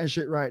just chatting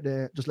shit right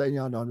there. Just letting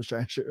y'all know, I'm just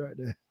chatting shit right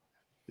there.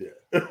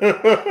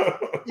 Yeah.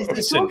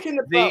 He's talking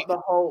about the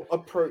whole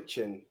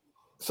approaching.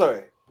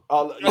 Sorry,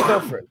 go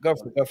for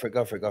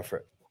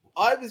it.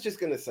 I was just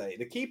going to say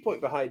the key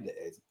point behind it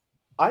is,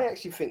 I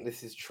actually think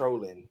this is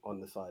trolling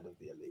on the side of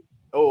the Elite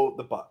or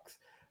the Bucks.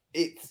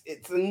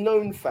 It's a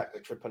known fact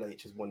that Triple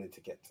H has wanted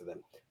to get to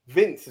them.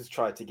 Vince has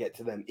tried to get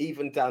to them,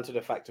 even down to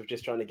the fact of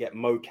just trying to get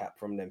mocap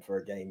from them for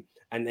a game.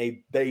 And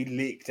they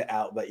leaked it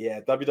out that,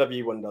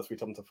 WWE wanted us, we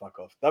told them to fuck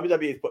off.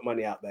 WWE's put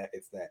money out there,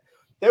 it's there.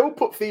 They will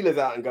put feelers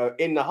out and go,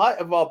 in the height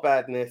of our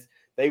badness,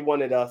 they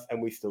wanted us and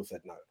we still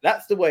said no.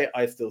 That's the way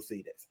I still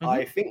see this. Mm-hmm.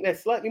 I think they're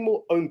slightly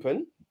more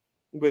open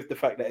with the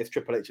fact that it's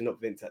Triple H and not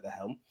Vince at the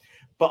helm.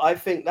 But I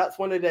think that's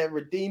one of their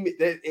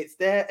it's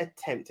their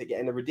attempt to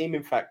get in a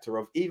redeeming factor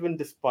of, even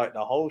despite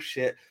the whole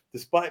shit,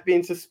 despite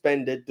being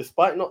suspended,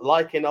 despite not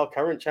liking our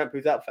current champ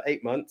who's out for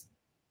 8 months,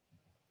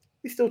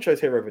 we still chose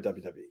Hero over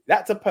WWE.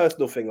 That's a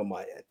personal thing on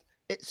my end.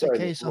 it's a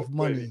case of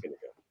money.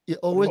 You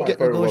always get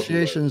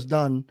negotiations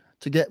done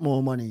to get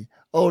more money.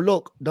 Oh,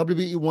 look,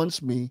 WBE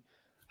wants me.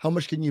 How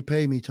much can you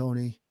pay me,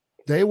 Tony?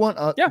 They want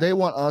us. Yeah. They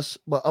want us,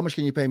 but how much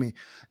can you pay me?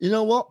 You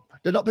know what?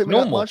 They're not paying me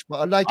that much, but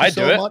I like you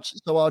so much,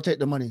 so I'll take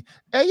the money.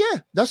 Yeah,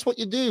 that's what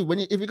you do when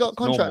if you got a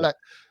contract like.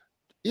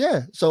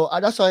 Yeah, so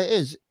that's how it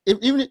is.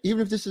 Even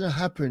if this didn't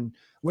happen,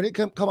 when it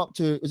come up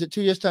to, is it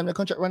 2 years time the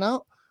contract ran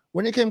out?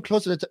 When it came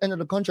closer to the end of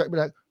the contract, be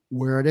like,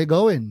 where are they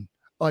going?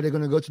 Are they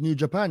going to go to New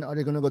Japan? Are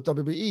they going to go to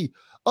WWE?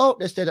 Oh,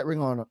 they stayed at Ring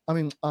of Honor. I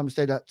mean,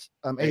 stayed at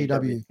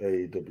AEW.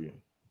 AEW.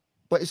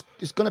 But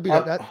it's going to be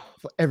like that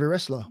for every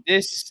wrestler.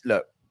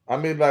 Look. I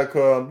mean, like,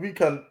 we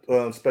can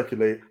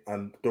speculate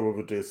and go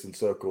over this in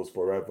circles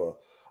forever.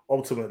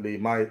 Ultimately,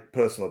 my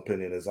personal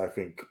opinion is I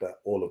think that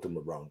all of them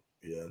are wrong.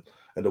 Yeah.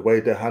 And the way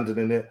they're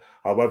handling it,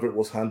 however it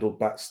was handled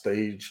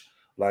backstage,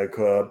 like,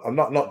 I'm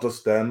not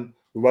just them,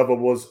 whoever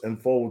was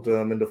involved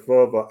in the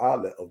further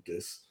outlet of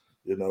this,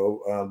 you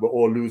know, we're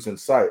all losing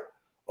sight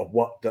of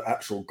what the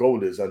actual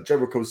goal is. And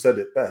Jericho said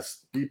it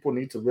best. People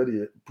need to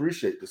really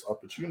appreciate this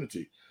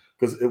opportunity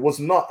because it was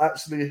not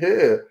actually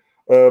here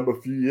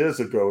a few years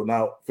ago.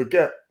 Now,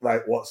 forget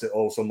like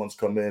someone's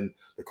come in,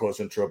 they're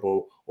causing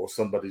trouble, or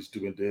somebody's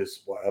doing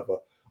this, whatever.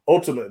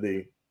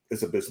 Ultimately,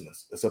 it's a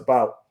business. It's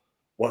about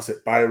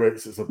buy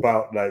rates. It's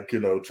about like, you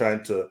know,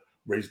 trying to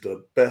raise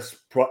the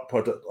best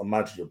product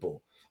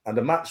imaginable. And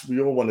the match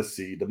we all want to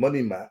see, the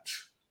money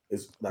match,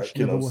 is like,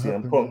 you know,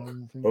 CM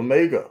Punk,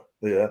 Omega.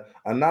 Yeah.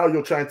 And now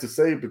you're trying to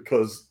say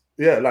because,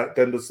 like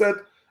Denda said,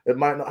 it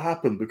might not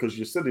happen because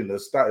your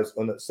silliness, that is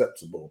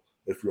unacceptable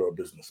if you're a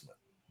businessman.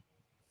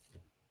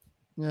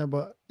 Yeah,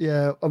 but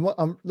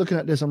I'm looking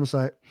at this. I'm just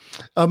like,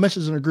 I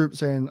messaged in a group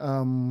saying,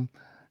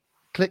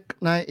 click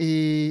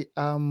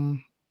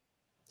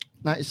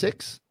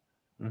 96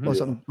 or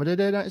something. Were they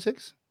there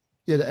 96?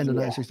 Yeah, the end of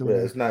 96. Yeah,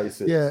 it's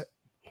 96. Yeah.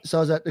 So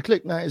I was at the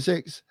click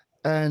 96,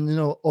 and you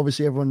know,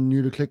 obviously everyone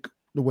knew the click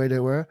the way they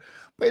were.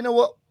 But you know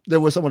what? They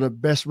were some of the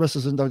best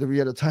wrestlers in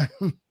WWE at the time.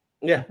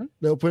 Yeah.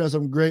 They were putting on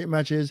some great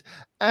matches.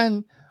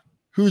 And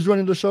who's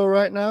running the show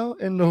right now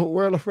in the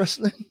world of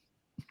wrestling?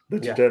 The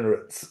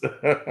degenerates.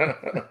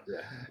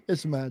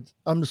 It's mad.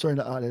 I'm just throwing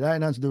that out there. That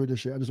ain't nothing to do with this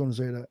shit. I just want to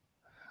say that.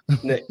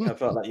 Nick, I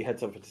felt like you had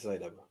something to say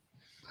there, bro.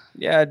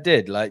 Yeah, I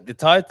did. Like the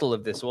title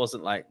of this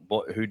wasn't like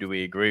who do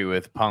we agree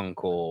with,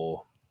 Punk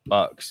or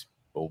Bucks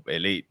or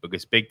Elite,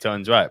 because Big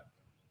Tone's right.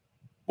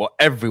 What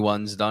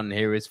everyone's done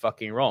here is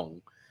fucking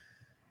wrong.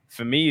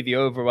 For me, the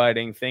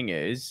overriding thing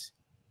is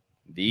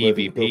the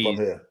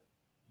EVPs.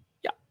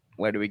 Yeah,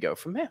 where do we go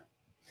from here?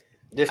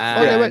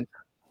 Wait.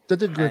 They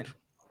did good.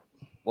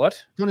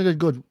 What? Tony did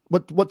good.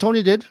 What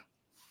Tony did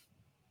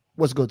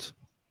was good.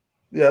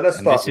 Yeah, let's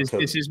start.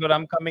 This is what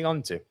I'm coming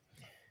on to.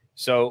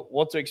 So,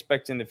 what to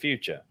expect in the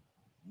future?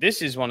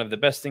 This is one of the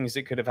best things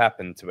that could have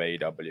happened to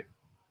AEW.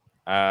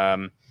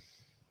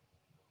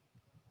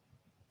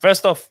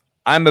 First off,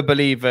 I'm a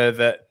believer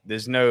that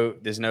there's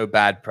no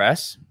bad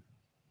press.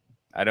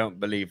 I don't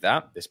believe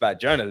that. It's bad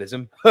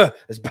journalism.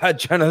 It's bad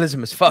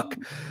journalism as fuck.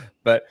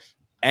 But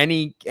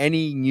any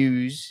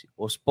news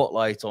or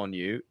spotlight on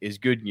you is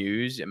good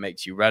news. It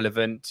makes you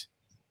relevant.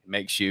 It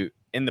makes you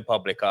in the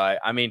public eye.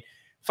 I mean,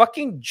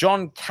 fucking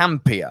John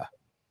Campea,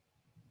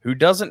 who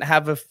doesn't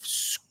have a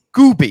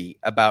Scooby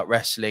about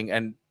wrestling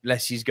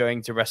unless he's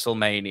going to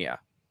WrestleMania.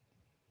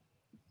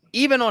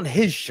 Even on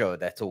his show,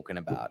 they're talking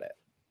about it.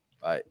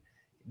 Right?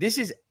 This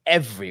is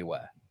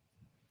everywhere.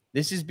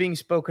 This is being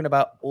spoken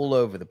about all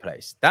over the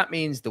place. That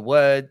means the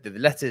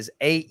letters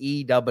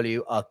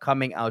AEW are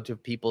coming out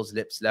of people's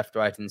lips left,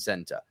 right, and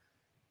center.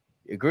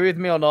 You agree with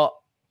me or not?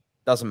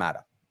 Doesn't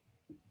matter.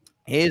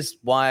 Here's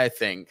why I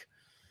think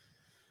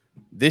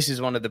this is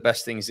one of the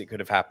best things that could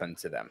have happened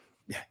to them.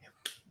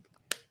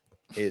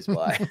 Here's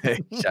why.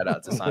 Shout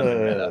out to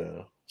Simon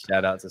Miller.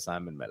 Shout out to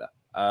Simon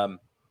Miller.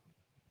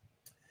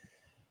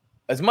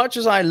 As much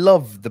as I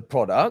love the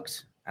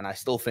product, and I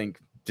still think,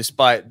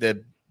 despite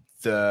the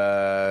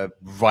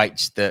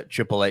rights that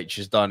Triple H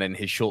has done in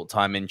his short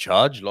time in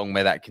charge, long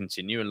may that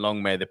continue, and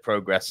long may the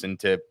progress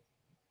into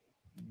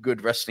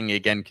good wrestling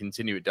again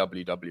continue at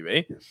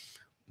WWE.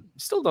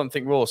 Still don't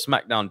think Raw or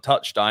SmackDown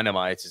touch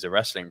Dynamite as a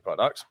wrestling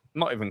product.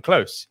 Not even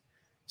close.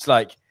 It's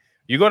like,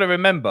 you got to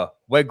remember,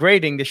 we're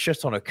grading this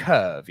shit on a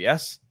curve,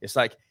 yes? It's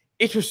like,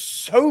 it was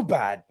so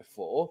bad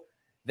before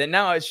that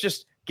now it's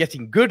just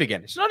getting good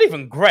again. It's not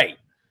even great.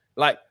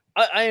 Like,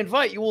 I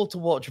invite you all to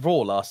watch Raw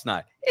last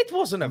night. It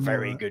wasn't a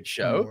very good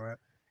show.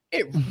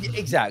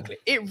 Exactly.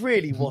 It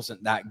really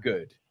wasn't that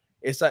good.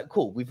 It's like,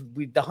 cool.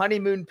 We've the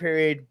honeymoon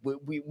period.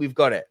 We've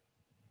got it.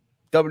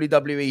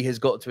 WWE has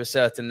got to a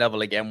certain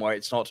level again where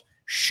it's not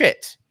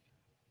shit.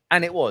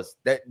 And it was.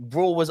 That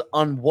Raw was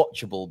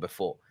unwatchable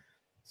before.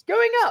 It's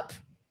going up.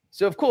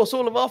 So, of course,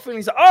 all of our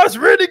feelings are, it's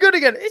really good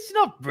again. It's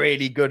not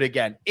really good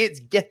again. It's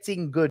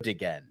getting good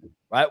again,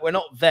 right? We're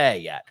not there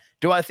yet.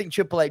 Do I think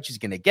Triple H is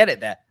going to get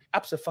it there?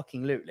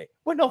 Absolutely.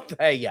 We're not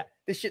there yet.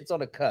 This shit's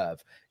on a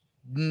curve.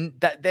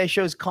 That their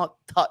shows can't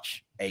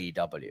touch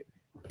AEW.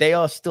 They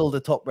are still the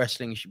top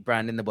wrestling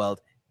brand in the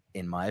world,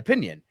 in my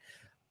opinion.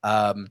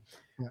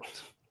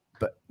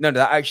 But no,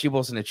 that actually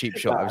wasn't a cheap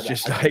shot. I was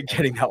just like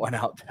getting that one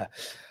out there.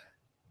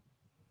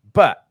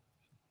 But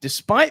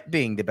despite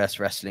being the best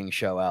wrestling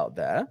show out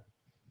there,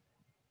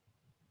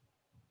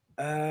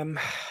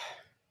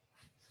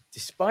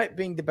 despite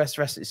being the best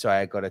wrestling, sorry,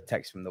 I got a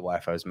text from the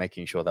wife. I was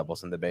making sure that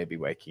wasn't the baby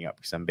waking up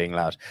because I'm being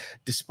loud.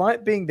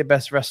 Despite being the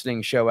best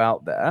wrestling show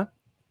out there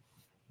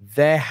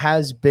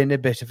has been a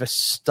bit of a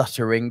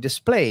stuttering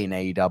display in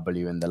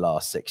AEW in the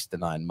last 6 to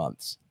 9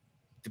 months.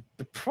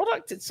 The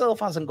product itself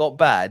hasn't got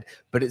bad,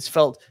 but it's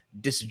felt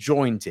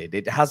disjointed.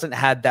 It hasn't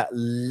had that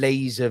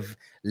laser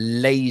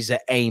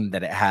aim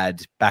that it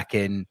had back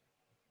in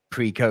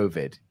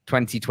pre-COVID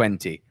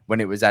 2020 when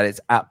it was at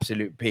its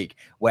absolute peak,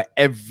 where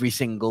every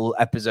single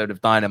episode of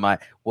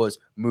Dynamite was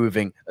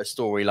moving a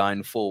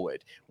storyline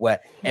forward, where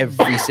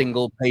every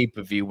single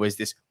pay-per-view was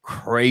this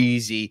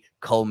crazy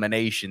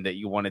culmination that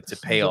you wanted to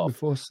pay off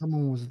before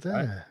someone was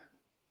there.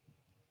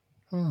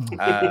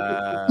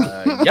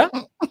 Yeah,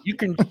 you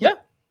can. Yeah.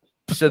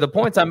 So the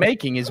point I'm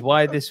making is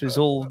why this was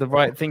all the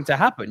right thing to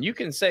happen. You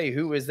can say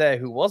who was there,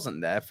 who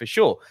wasn't there, for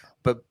sure.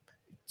 But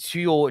to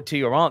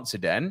your answer,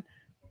 Den,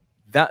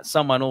 that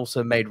someone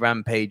also made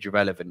Rampage a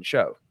relevant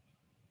show.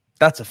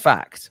 That's a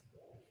fact.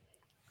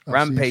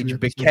 Rampage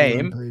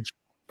became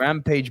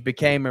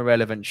a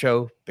relevant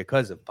show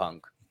because of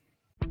Punk.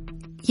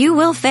 You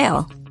will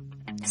fail.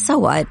 So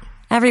what?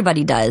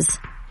 Everybody does.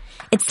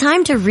 It's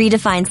time to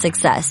redefine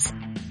success.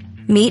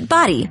 Meet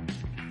Body.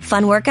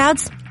 Fun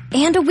workouts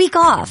and a week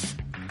off.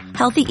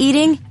 Healthy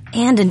eating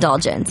and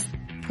indulgence.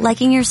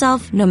 Liking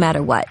yourself no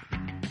matter what.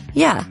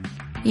 Yeah,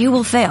 you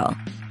will fail.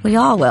 We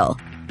all will.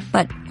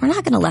 But we're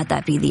not going to let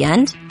that be the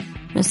end.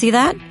 You see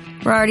that?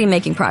 We're already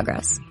making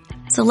progress.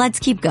 So let's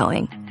keep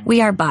going.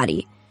 We are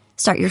Body.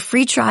 Start your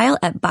free trial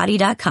at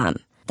body.com.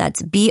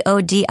 That's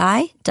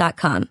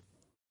BODI.com.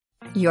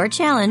 Your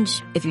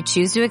challenge, if you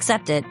choose to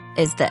accept it,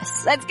 is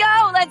this. Let's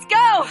go! Let's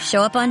go!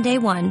 Show up on day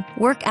 1,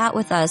 work out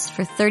with us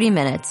for 30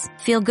 minutes,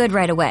 feel good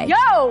right away.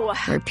 Yo!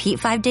 Repeat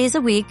 5 days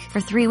a week for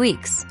 3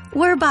 weeks.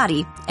 We're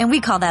Body, and we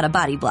call that a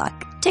body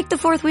block. Take the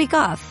 4th week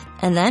off,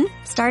 and then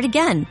start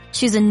again.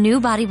 Choose a new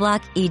body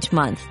block each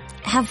month.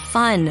 Have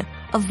fun.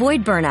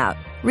 Avoid burnout.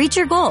 Reach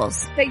your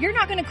goals. But you're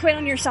not going to quit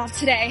on yourself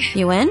today.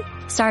 You in?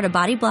 Start a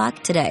body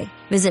block today.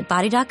 Visit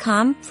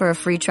body.com for a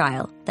free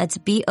trial. That's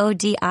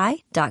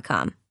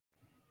BODI.com.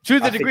 To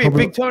the degree,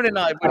 Big Tony and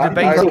I were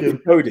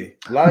debating.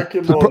 Like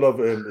him or love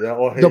him, yeah,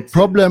 or hate the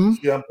problem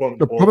with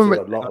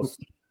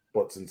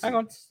hang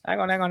on.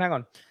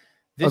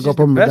 This is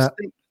the best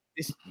thing.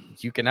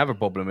 You can have a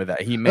problem with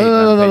that. He made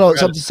no.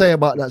 Something to say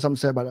about that.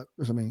 That's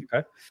what I mean.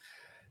 Okay.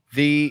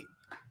 The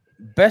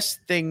best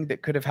thing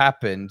that could have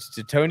happened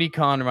to Tony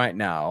Khan right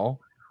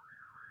now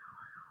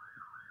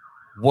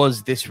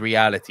was this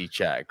reality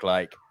check.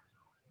 Like,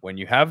 when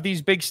you have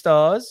these big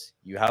stars,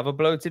 you have a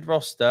bloated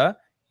roster.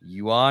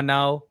 You are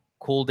now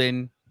called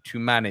in to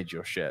manage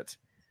your shit.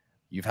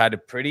 You've had a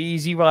pretty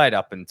easy ride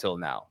up until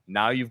now.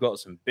 Now you've got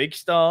some big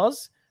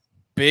stars,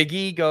 big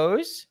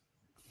egos.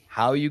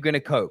 How are you going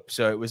to cope?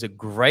 So it was a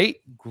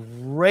great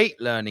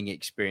learning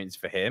experience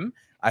for him.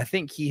 I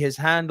think he has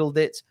handled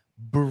it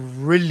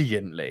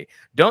brilliantly.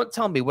 Don't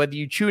tell me whether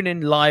you tune in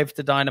live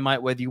to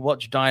Dynamite, whether you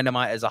watch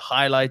Dynamite as a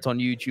highlight on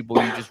YouTube,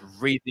 or you just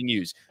read the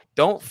news.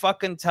 Don't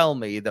fucking tell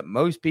me that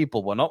most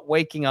people were not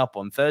waking up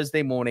on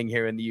Thursday morning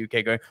here in the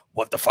UK going,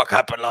 what the fuck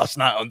happened last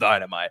night on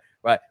Dynamite?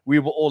 Right? We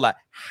were all like,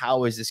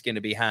 how is this going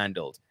to be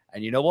handled?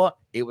 And you know what?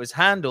 It was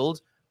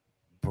handled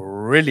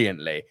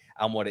brilliantly.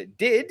 And what it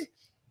did,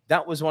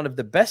 that was one of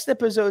the best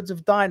episodes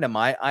of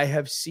Dynamite I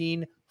have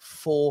seen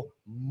for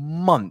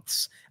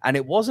months. And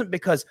it wasn't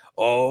because,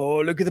 oh,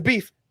 look at the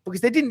beef.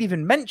 Because they didn't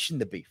even mention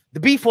the beef. The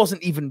beef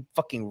wasn't even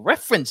fucking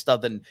referenced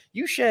other than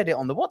you shared it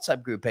on the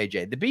WhatsApp group,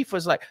 AJ. The beef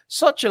was like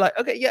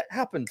okay, yeah, it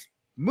happened.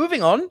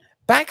 Moving on,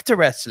 back to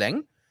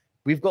wrestling.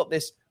 We've got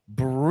this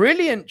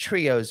brilliant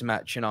trios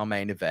match in our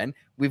main event.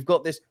 We've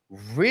got this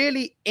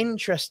really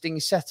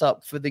interesting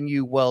setup for the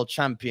new world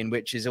champion,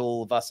 which is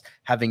all of us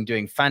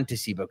doing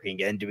fantasy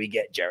booking. And do we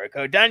get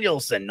Jericho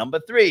Danielson, number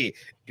 3?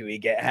 Do we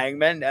get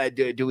Hangman?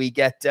 Do we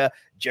get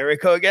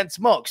Jericho against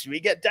Mox? Do we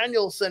get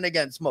Danielson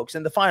against Mox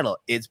in the final?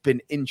 It's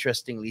been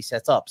interestingly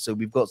set up. So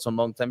we've got some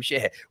long-term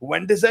shit here.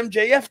 When does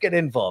MJF get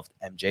involved?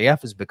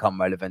 MJF has become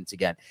relevant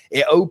again.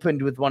 It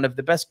opened with one of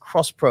the best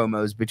cross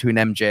promos between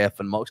MJF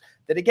and Mox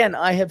that, again,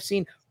 I have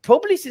seen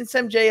probably since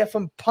MJF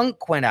and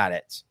Punk went at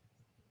it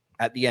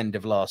at the end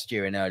of last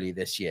year and early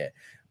this year.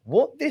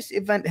 What this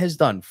event has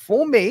done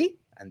for me,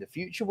 and the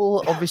future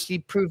will obviously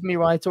prove me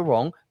right or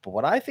wrong, but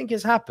what I think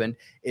has happened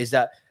is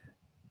that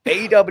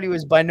AEW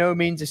is by no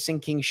means a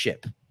sinking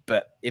ship.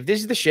 But if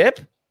this is the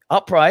ship,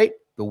 upright,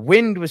 the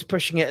wind was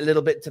pushing it a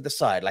little bit to the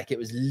side, like it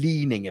was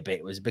leaning a bit,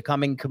 it was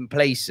becoming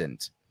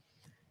complacent.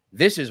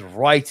 This has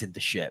righted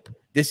the ship.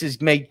 This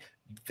has made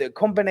the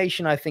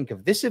combination, I think,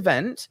 of this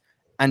event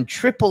and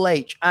Triple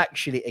H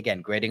actually,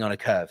 again, grading on a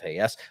curve here,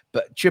 yes,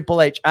 but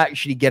Triple H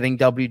actually getting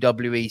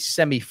WWE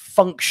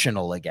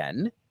semi-functional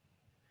again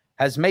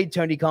has made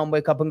Tony Khan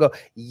wake up and go,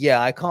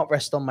 yeah, I can't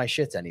rest on my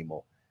shit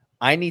anymore.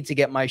 I need to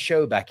get my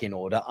show back in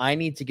order. I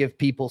need to give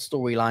people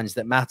storylines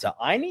that matter.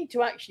 I need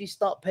to actually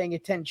start paying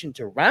attention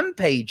to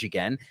Rampage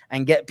again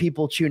and get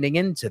people tuning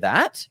into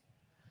that.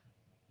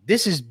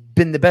 This has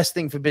been the best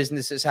thing for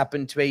business that's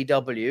happened to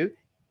AEW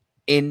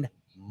in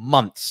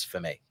months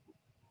for me.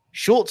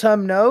 Short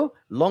term, no.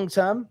 Long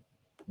term,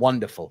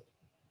 wonderful.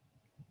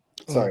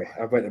 Sorry,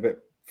 I went a bit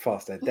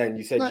faster. Dan,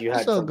 you said you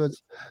had so good.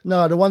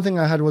 No, the one thing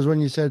I had was when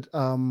you said,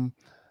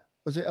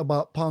 was it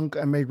about Punk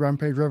and made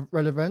Rampage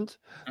relevant?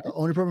 The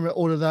only problem with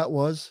all of that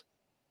was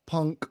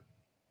Punk,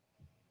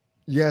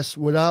 yes,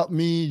 without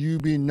me, you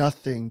be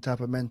nothing type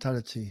of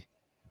mentality.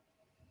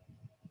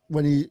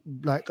 When he,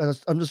 like,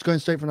 I'm just going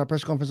straight from that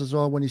press conference as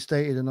well, when he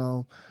stated,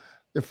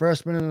 the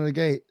first minute of the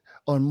gate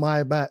on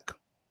my back.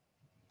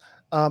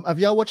 Have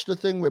y'all watched the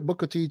thing where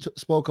Booker T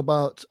spoke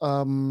about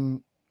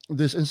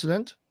this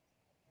incident?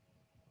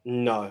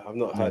 No, I've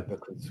not heard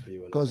Booker's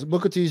view. Because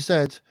Booker T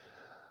said,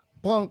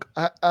 Punk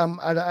had an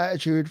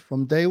attitude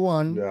from day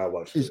one. Yeah, I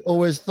watched He's it.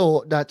 always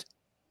thought that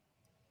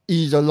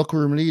he's a locker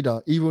room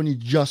leader, even when he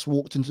just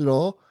walked into the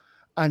door,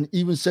 and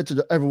even said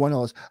to everyone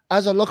else,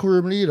 as a locker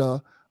room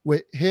leader,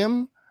 with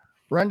him,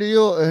 Randy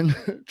Orton,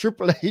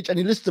 Triple H, and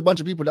he listed a bunch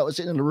of people that were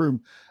sitting in the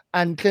room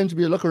and claimed to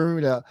be a locker room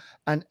leader,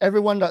 and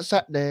everyone that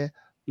sat there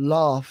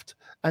laughed.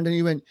 And then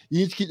he went, you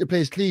need to keep the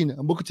place clean.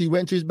 And Booker T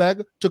went to his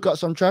bag, took out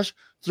some trash,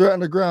 threw it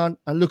on the ground,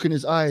 and looked in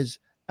his eyes.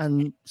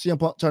 And CM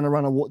Punk turned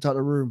around and walked out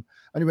the room.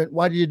 And he went,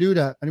 why did you do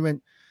that? And he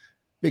went,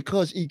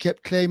 because he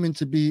kept claiming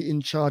to be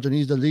in charge and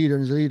he's the leader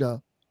and he's the leader.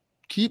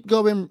 Keep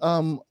going,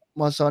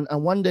 my son,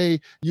 and one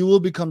day you will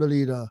become the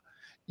leader.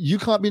 You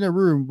can't be in a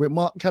room with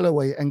Mark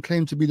Calloway and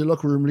claim to be the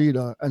locker room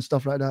leader and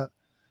stuff like that.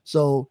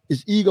 So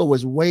his ego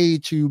was way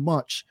too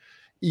much.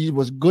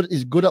 He's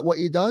good at what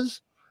he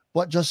does,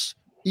 but just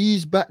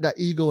ease back that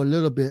ego a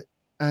little bit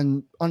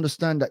and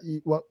understand that.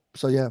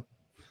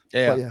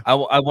 Yeah. I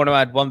want to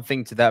add one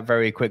thing to that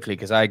very quickly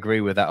because I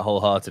agree with that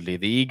wholeheartedly.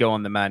 The ego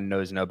on the man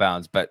knows no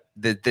bounds, but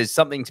there's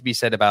something to be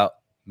said about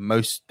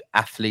most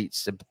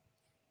athletes.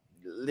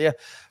 Yeah,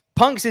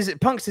 Punk's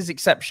is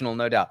exceptional,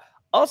 no doubt.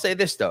 I'll say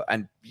this though,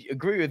 and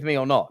agree with me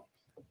or not.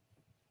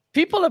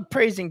 People are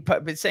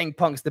saying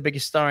Punk's the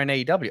biggest star in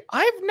AEW.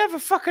 I've never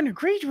fucking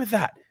agreed with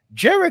that.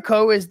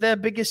 Jericho is their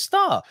biggest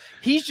star.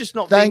 He's just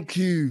not. Thank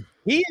you.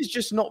 He is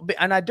just not,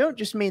 and I don't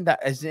just mean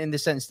that as in the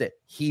sense that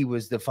he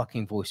was the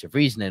fucking voice of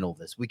reason in all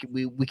this. We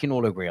can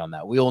all agree on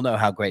that. We all know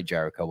how great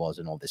Jericho was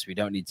in all this. We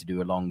don't need to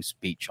do a long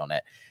speech on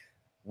it.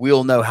 We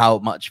all know how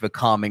much of a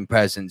calming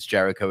presence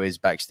Jericho is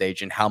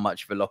backstage and how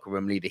much of a locker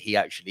room leader he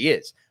actually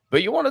is.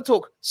 But you want to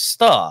talk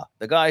star,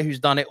 the guy who's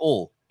done it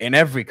all in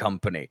every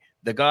company,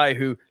 the guy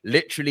who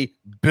literally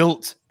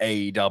built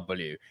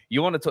AEW.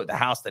 You want to talk the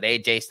house that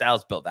AJ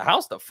Styles built, the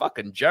house that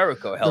fucking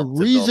Jericho helped.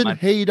 The reason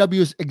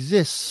AEW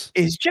exists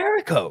is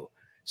Jericho.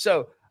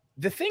 So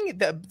the thing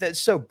that's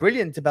so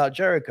brilliant about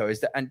Jericho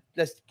is that, and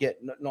let's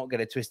not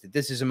get it twisted,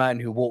 this is a man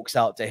who walks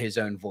out to his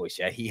own voice.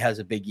 Yeah, he has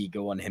a big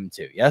ego on him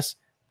too. Yes,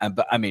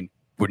 but I mean,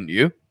 wouldn't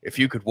you? If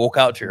you could walk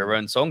out to your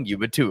own song, you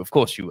would too. Of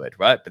course you would,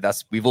 right?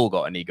 But we've all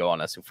got an ego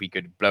on us. If we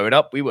could blow it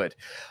up, we would.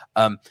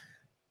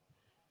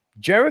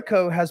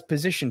 Jericho has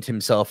positioned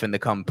himself in the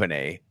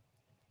company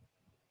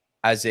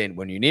as in,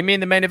 when you need me in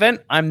the main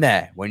event, I'm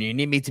there. When you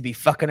need me to be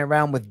fucking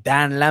around with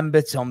Dan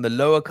Lambert on the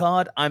lower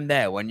card, I'm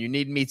there. When you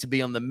need me to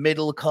be on the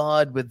middle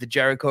card with the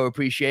Jericho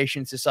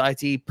Appreciation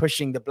Society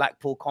pushing the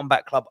Blackpool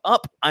Combat Club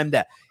up, I'm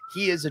there.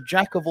 He is a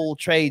jack of all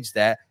trades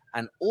there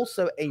and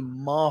also a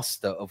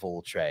master of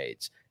all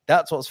trades.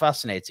 That's what's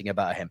fascinating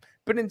about him.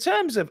 But in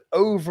terms of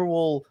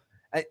overall,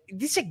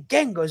 this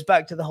again goes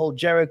back to the whole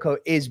Jericho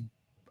is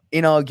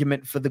in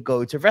argument for the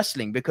GOAT of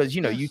wrestling, because, you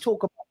know, you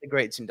talk about the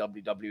greats in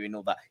WWE and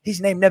all that. His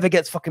name never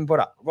gets fucking brought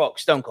up. Rock,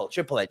 Stone Cold,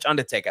 Triple H,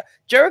 Undertaker.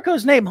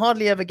 Jericho's name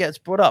hardly ever gets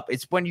brought up.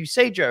 It's when you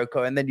say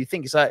Jericho and then you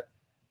think, it's like,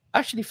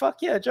 actually,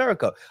 fuck yeah,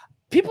 Jericho.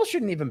 People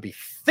shouldn't even be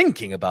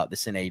thinking about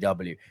this in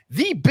AEW.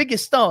 The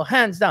biggest star,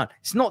 hands down,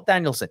 it's not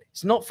Danielson.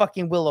 It's not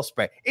fucking Will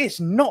Ospreay. It's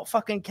not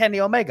fucking Kenny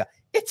Omega.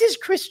 It is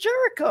Chris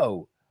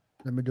Jericho.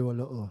 Let me do a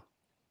little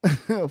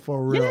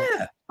for real.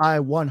 Yeah. I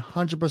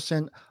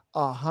 100%.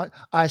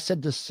 I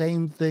said the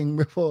same thing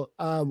before.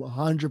 I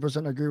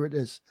 100% agree with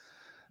this.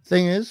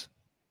 Thing is,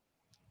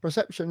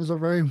 perception is a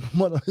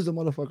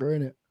motherfucker,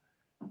 in it.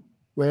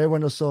 Where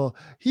everyone saw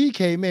he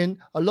came in,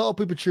 a lot of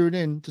people tuned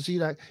in to see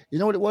that. You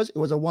know what it was? It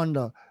was a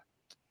wonder.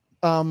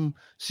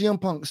 CM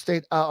Punk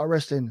stayed out of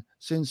wrestling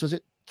since, was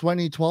it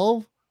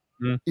 2012?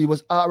 He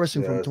was out of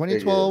wrestling from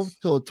 2012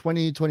 till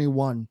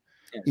 2021.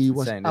 He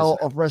was out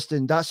of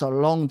wrestling. That's a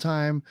long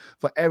time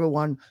for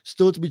everyone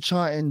still to be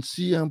chanting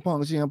CM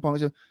Punk, CM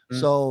Punk.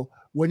 So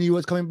when he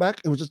was coming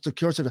back, it was just the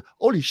curiosity of,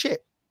 holy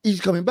shit,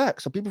 he's coming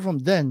back. So people from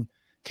then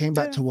came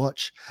back to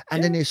watch,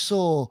 and then they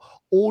saw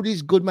all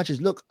these good matches.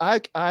 Look,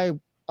 I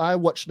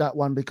watched that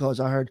one because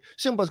I heard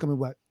CM Punk's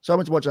coming back. So I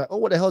went to watch that. Oh,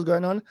 what the hell's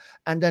going on?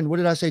 And then what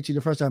did I say to you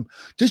the first time?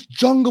 This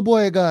Jungle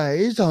Boy guy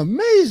is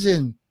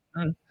amazing.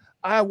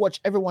 I watched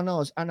everyone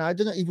else, and I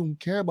didn't even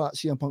care about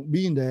CM Punk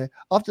being there.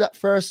 After that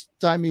first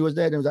time he was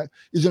there, it was like,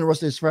 he's going to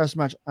wrestle his first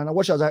match. And I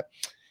watched it, I was like,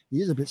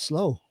 he is a bit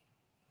slow.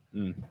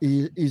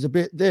 He's a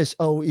bit this.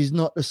 Oh, he's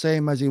not the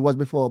same as he was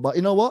before. But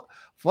you know what?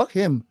 Fuck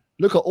him.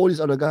 Look at all these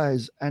other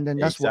guys, and then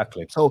that's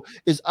exactly. what. So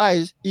his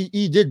eyes,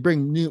 he did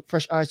bring new,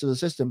 fresh eyes to the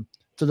system,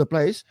 to the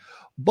place.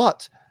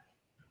 But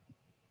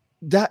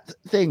that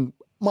thing,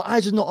 my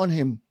eyes are not on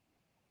him.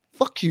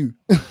 Fuck you.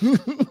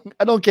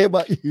 I don't care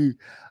about you.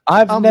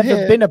 I'm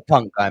never been a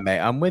Punk guy, mate.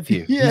 I'm with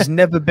you. Yeah. He's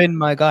never been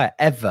my guy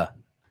ever.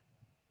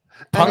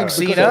 Punk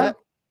Cena.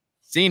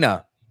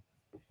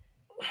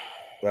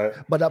 Right.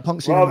 But that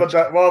Punk Cena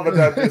rather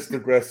than this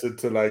progressing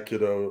to like, you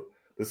know,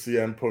 the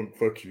CM Punk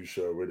fuck you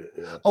show with it.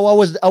 Yeah. Oh, I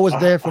was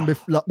there from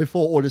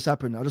before all this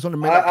happened. I just want to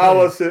make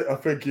I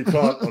think you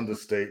can't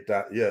understate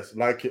that. Yes,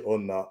 like it or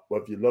not,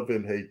 whether you love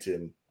him, hate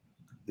him,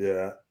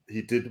 yeah,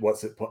 he did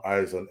put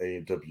eyes on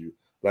AEW.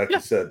 Like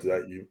you said,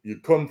 like you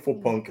come for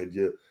Punk and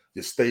you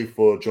stay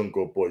for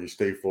Jungle Boy, you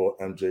stay for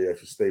MJF,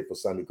 you stay for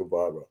Sammy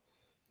Guevara.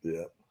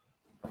 Yeah.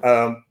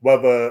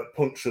 Whether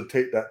Punk should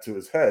take that to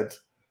his head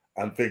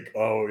and think,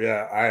 oh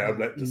yeah, I am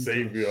like the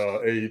savior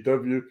of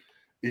AEW,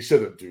 he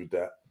shouldn't do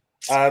that.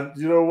 And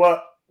you know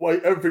what? Well,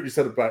 everything you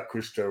said about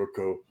Chris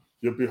Jericho,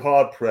 you'll be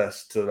hard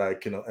pressed to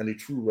like, you know, any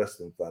true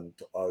wrestling fan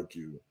to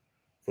argue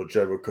for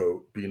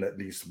Jericho being at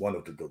least one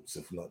of the GOATs,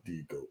 if not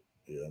the GOAT.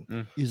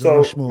 Yeah.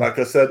 So, like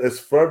I said, it's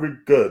very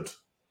good,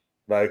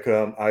 like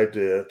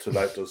idea to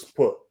like just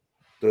put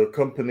the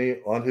company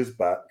on his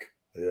back,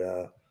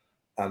 yeah,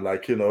 and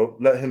like, you know,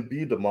 let him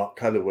be the Mark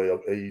Calloway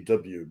of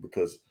AEW,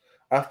 because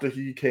after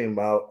he came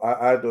out,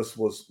 I just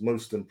was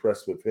most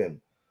impressed with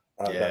him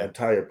at that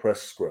entire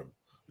press scrum.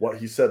 What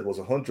he said was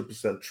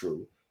 100%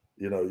 true.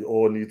 You know, you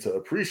all need to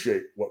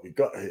appreciate what we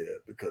got here,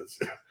 because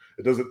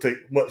it doesn't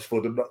take much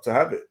for them not to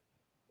have it.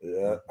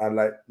 Yeah. And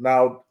like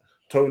now,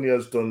 Tony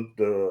has done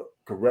the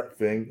correct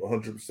thing.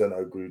 100%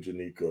 I agree with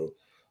Nico,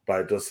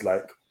 by just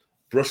like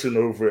brushing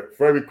over it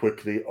very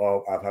quickly.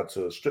 Oh, I've had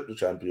to strip the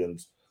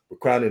champions. We're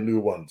crowning new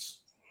ones.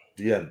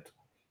 The end.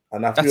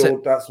 And I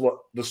feel that's what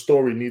the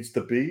story needs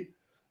to be.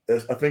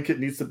 I think it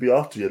needs to be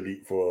after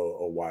Elite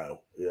for a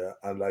while. Yeah.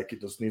 And like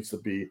it just needs to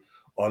be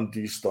on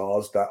these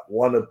stars that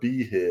want to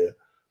be here,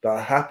 that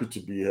are happy to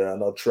be here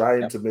and are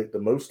trying to make the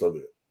most of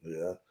it.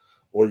 Yeah.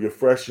 Or your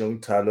fresh young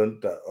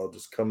talent that are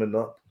just coming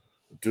up,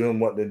 doing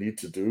what they need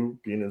to do,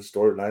 being in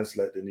storylines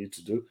like they need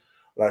to do.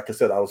 Like I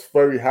said, I was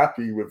very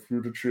happy with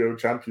who the trio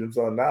champions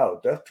are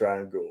now. Death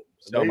Triangle.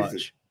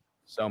 Amazing.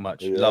 So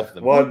much. Yeah. Love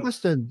them. One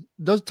question.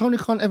 Does Tony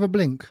Khan ever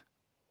blink?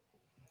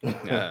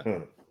 Yeah.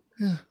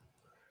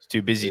 He's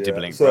too busy to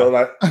blink. So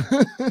like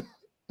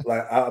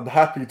I'm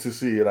happy to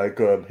see like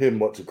him,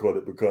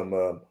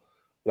 become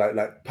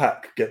like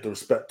Pac get the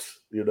respect,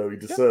 you know, he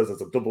deserves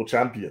as a double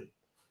champion.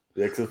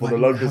 Yeah, because for the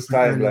longest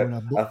time, like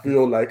I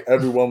feel like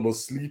everyone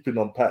was sleeping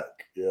on Pac.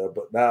 Yeah,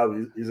 but now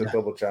he's a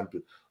double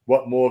champion.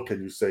 What more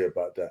can you say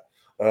about that?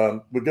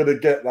 We're gonna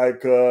get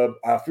like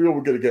I feel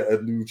we're gonna get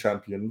a new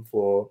champion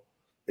for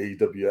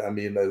AEW. I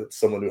mean,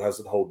 someone who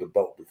hasn't held the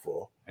belt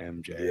before.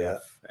 MJF.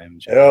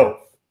 Oh,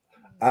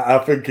 I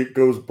think it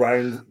goes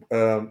Brian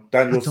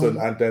Danielson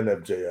and then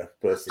MJF.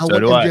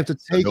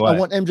 I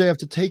want MJF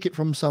to take it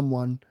from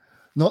someone,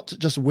 not to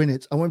just win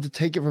it. I want him to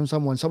take it from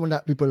someone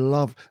that people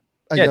love.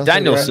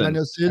 Danielson. And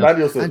just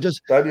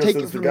Danielson's take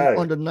it from him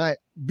on the night.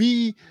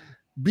 Be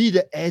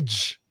the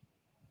edge.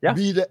 Yeah.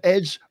 Be the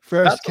edge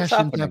first, cash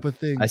in type of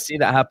thing. I see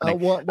that happening. I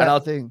want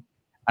that thing.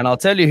 And I'll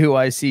tell you who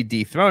I see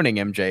dethroning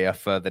MJF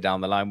further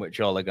down the line, which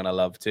y'all are gonna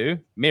love too.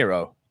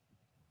 Miro.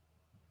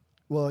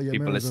 Well, yeah,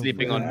 people are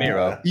sleeping on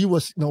Miro. He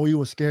was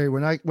scary.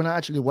 When I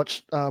actually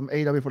watched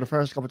AEW for the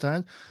first couple of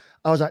times,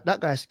 I was like, that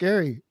guy's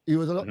scary. He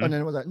was a lot, and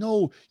then it was like,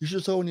 no, you should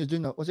have saw when he was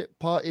doing that. Was it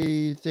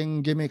party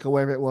thing gimmick or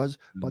whatever it was?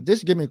 But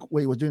this gimmick what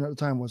he was doing at the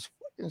time was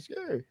fucking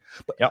scary.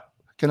 But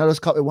can I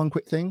just cut with one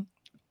quick thing?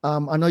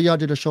 I know y'all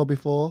did a show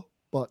before,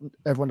 but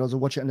everyone doesn't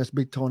watch it unless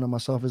Big Tone and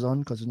myself is on,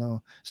 because you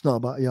know it's not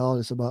about y'all,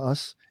 it's about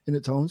us in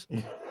it tones.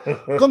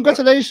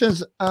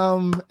 Congratulations,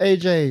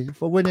 AJ,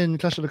 for winning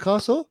Clash of the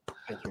Castle.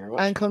 Thank you very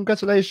much. And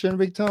congratulations,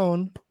 Big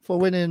Tone, for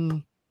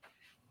winning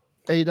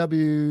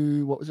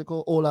AEW, what was it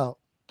called? All Out.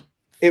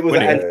 It was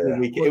an end of the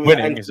weekend. It was an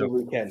end of the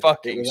weekend.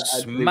 Fucking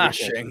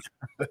smashing.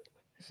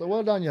 So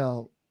well done,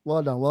 y'all.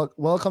 Well done.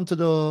 Welcome to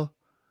the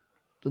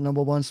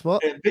number one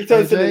spot. Big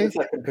Tone's in the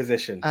second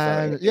position.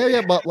 And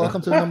but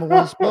welcome to the number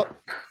one spot.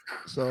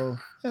 So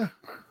yeah.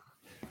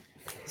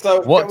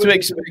 So what to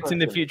expect in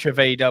the future of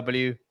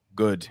AEW?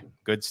 Good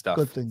stuff.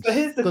 Good things. So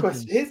here's the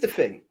question. Here's the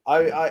thing.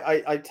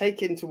 I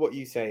take into what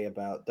you say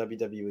about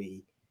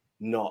WWE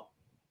not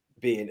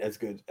being as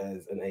good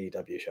as an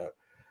AEW show.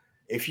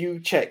 If you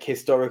check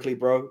historically,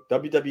 bro,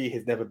 WWE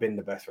has never been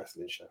the best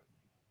wrestling show.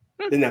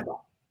 They never,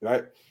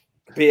 right?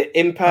 Be it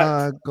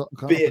Impact,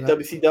 be it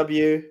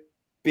WCW,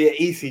 be it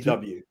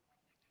ECW.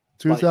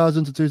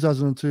 2000 to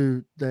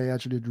 2002, they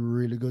actually did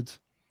really good.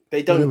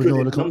 They done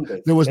good in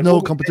numbers. There was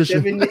no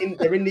competition.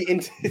 They're in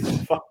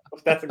the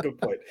that's a good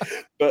point.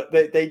 But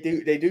they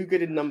do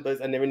good in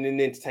numbers, and they're in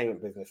the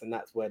entertainment business, and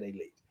that's where they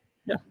lead.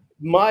 Yeah.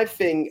 My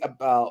thing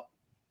about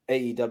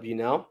AEW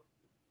now,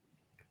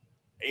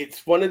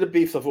 it's one of the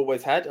beefs I've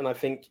always had, and I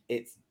think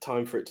it's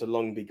time for it to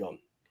long be gone.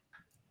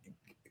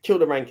 kill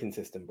the ranking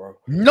system, bro.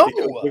 No,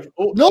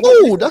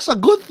 that's a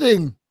good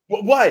thing.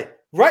 Why?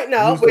 Right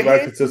now, use the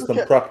ranking system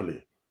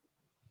properly.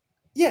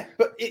 Yeah,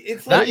 but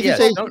it's like if you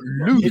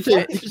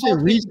say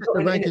reset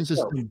the ranking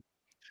system. Right?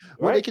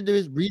 What they can do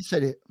is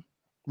reset it,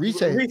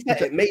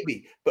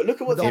 maybe. But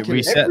look at what's happening.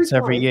 It resets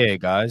every year,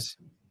 guys.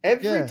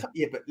 Every time,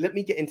 but let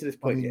me get into this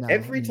point.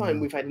 Every time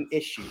we've had an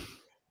issue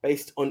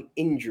based on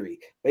injury,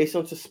 based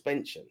on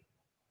suspension,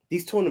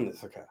 these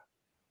tournaments occur.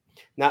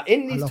 Now,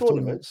 in these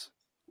tournaments,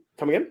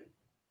 come again?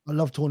 I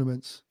love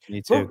tournaments.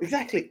 Me too. Bro,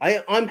 exactly.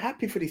 I'm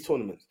happy for these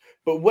tournaments.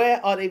 But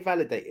where are they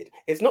validated?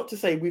 It's not to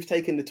say we've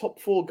taken the top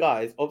 4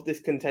 guys of this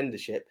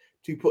contendership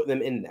to put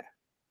them in there.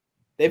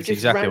 That's just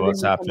exactly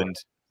what's happened.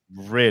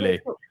 Really.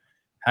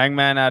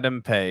 Hangman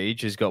Adam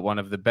Page has got one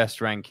of the best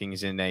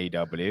rankings in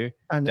AEW.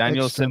 And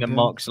Danielson and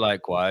Mox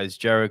likewise.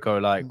 Jericho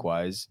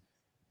likewise.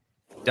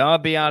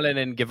 Darby Allin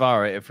and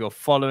Guevara, if you're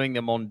following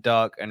them on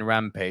Dark and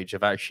Rampage,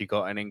 have actually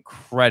got an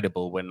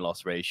incredible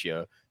win-loss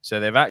ratio. So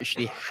they've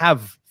actually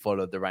have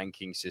followed the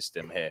ranking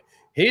system here.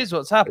 Here's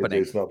what's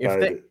happening.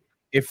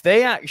 If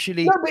they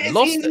actually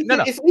lost...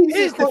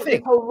 Here's the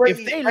thing.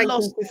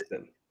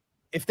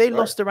 If they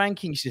lost the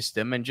ranking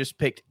system and just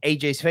picked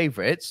AJ's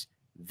favorites,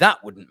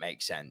 that wouldn't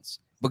make sense.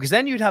 Because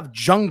then you'd have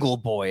Jungle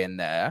Boy in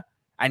there,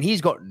 and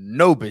he's got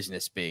no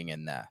business being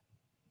in there.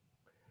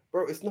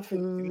 Bro, it's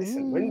nothing.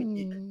 Listen,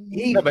 when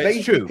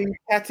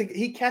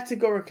he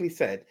categorically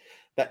said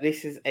that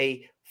this is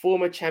a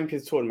former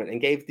champions tournament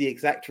and gave the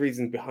exact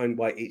reasons behind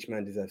why each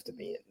man deserves to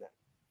be in there.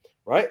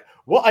 Right?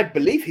 What I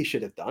believe he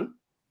should have done,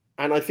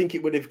 and I think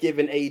it would have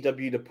given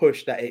AEW the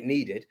push that it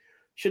needed,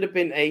 should have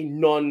been a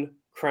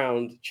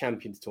non-crowned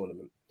champions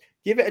tournament.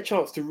 Give it a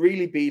chance to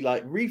really be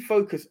like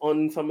refocus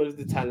on some of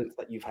the talents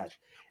that you've had.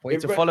 Wait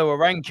to follow a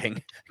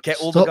ranking. Get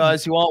all the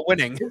guys who aren't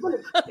winning.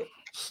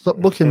 Stop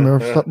booking,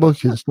 Murph. Stop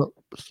booking. Stop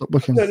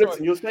booking. No,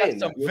 listen, you're saying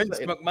that's some Vince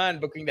McMahon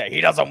booking there.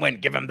 He doesn't win.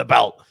 Give him the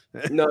belt.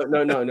 No.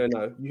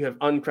 You have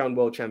uncrowned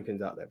world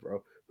champions out there,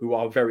 bro, who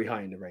are very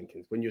high in the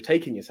rankings. When you're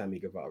taking your Sammy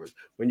Guevara's,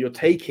 when you're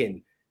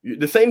taking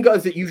the same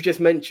guys that you've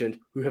just mentioned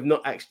who have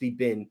not actually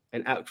been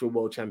an actual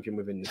world champion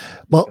within this.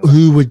 But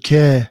who would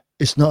care?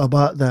 It's not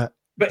about that.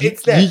 But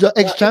it's there. These are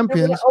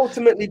ex-champions.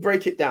 Ultimately,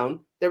 break it down.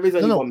 There is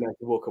only one man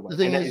to walk away,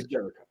 and that is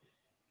Jericho.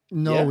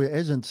 No, it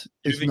isn't.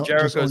 You think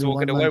Jericho's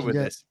walking away with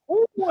this?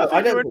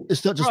 I don't.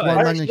 It's not just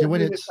one man who can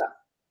win it.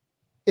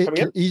 It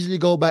can easily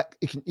go back.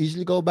 It can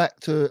easily go back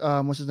to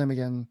what's his name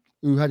again?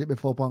 Who had it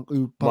before Punk?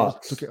 Who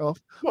Punk took it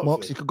off?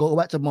 Mox. It could go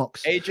back to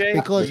Mox. AJ,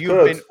 because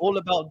you've been all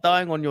about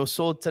dying on your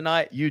sword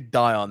tonight. You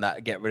die on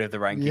that. Get rid of the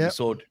ranking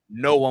sword.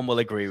 No one will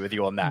agree with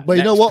you on that. But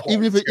you know what?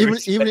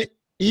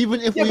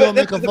 Even if we all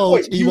make a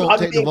vote, he won't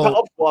take the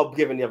vote. While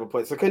giving the other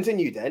points. So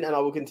continue then, and I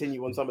will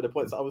continue on some of the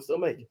points that I will still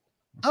make.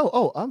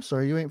 Oh, I'm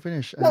sorry, you ain't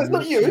finished. No, it's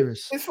not you.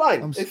 Serious. It's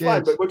fine. It's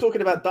fine. But we're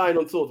talking about dying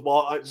on swords.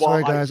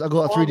 Sorry, guys. I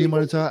got a 3D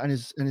monitor and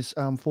it's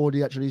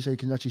 4D actually, so you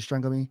can actually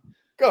strangle me.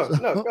 Go.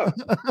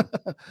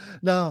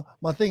 Now,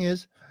 my thing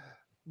is,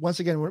 once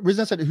again, the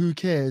reason I said who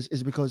cares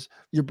is because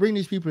you bring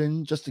these people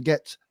in just to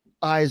get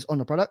eyes on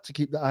the product, to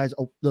keep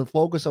the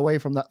focus away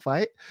from that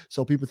fight,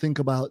 so people think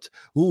about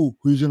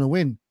who's gonna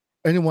win.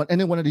 Any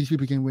one of these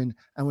people can win,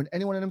 and when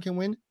any one of them can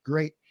win,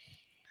 great,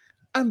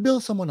 and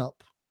build someone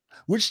up,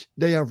 which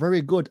they are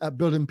very good at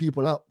building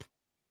people up.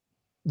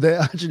 They're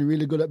actually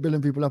really good at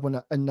building people up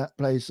in that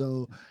place.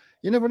 So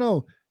you never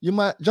know.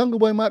 Jungle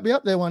Boy might be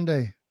up there one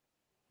day.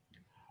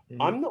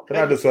 I'm not. Can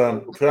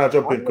I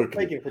jump in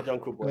quickly? Begging for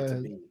Jungle Boy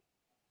to be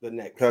the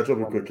next. Can I jump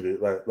in quickly?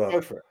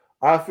 Go for it.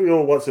 I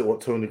feel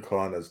what Tony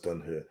Khan has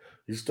done here.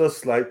 He's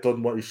just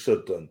done what he should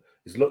have done.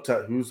 He's looked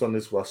at who's on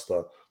this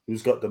roster,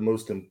 who's got the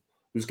most,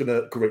 who's going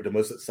to create the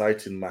most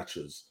exciting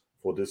matches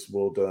for this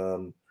world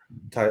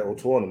title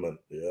tournament.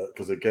 Yeah,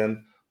 because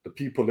again, the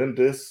people in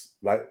this,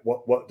 like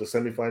what the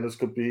semifinals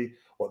could be,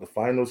 what the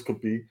finals could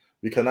be,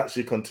 we can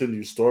actually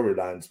continue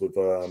storylines with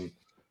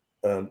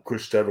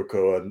Chris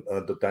Jericho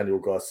and Daniel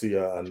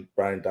Garcia and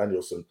Bryan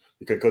Danielson.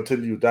 We can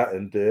continue that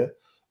in there.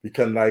 We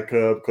can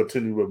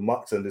continue with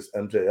Mox and this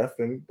MJF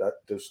thing that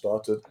they've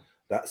started.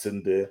 That's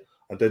in there.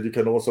 And then you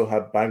can also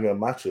have banger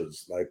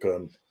matches,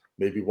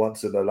 maybe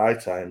once in a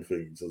lifetime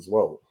things as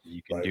well.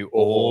 You can do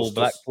all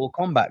Blackpool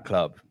Combat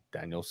Club,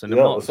 Danielson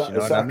and Mox. You know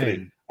what I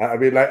mean?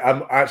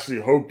 I'm actually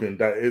hoping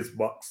that is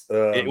Mox.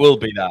 It will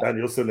be that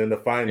Danielson in the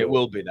final. It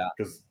will be that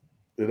because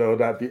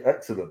that'd be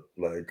excellent.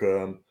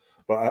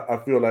 But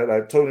I feel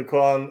like Tony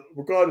Khan,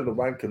 regarding the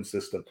ranking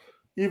system,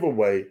 either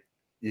way,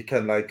 you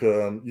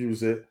can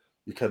use it.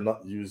 You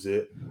cannot use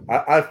it.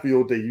 I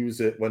feel they use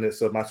it when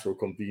it's a matter of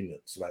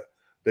convenience.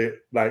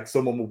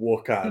 Someone will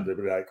walk out and they'll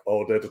be like,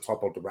 "Oh, they're the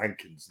top of the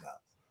rankings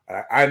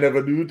now." I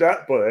never knew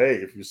that, but hey,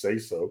 if you say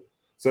so,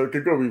 it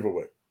could go either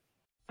way.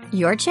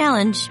 Your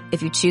challenge,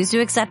 if you choose to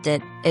accept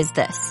it, is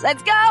this.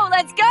 Let's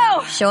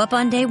go! Show up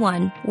on day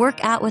 1,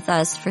 work out with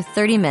us for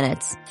 30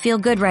 minutes, feel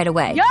good right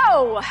away.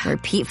 Yo!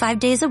 Repeat 5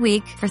 days a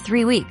week for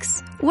 3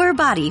 weeks. We're a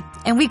body,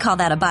 and we call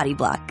that a body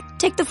block.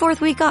 Take the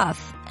 4th week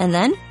off, and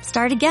then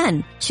start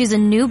again. Choose a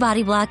new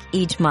body block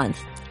each month.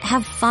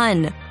 Have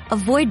fun.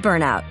 Avoid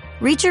burnout.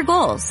 Reach your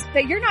goals.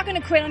 But you're not going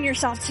to quit on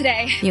yourself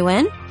today. You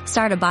in?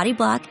 Start a Body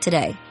Block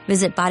today.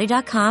 Visit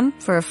body.com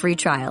for a free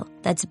trial.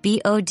 That's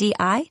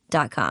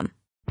BODI.com.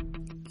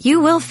 You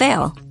will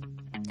fail.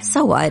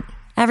 So what?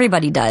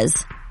 Everybody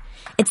does.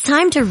 It's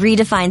time to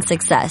redefine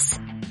success.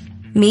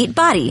 Meet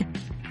Body.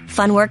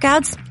 Fun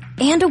workouts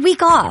and a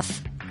week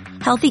off.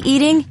 Healthy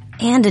eating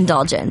and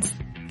indulgence.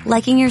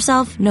 Liking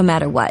yourself no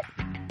matter what.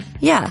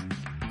 Yeah,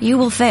 you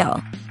will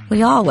fail.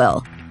 We all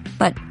will.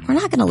 But we're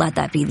not going to let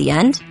that be the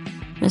end.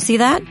 You see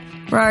that?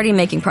 We're already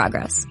making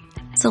progress.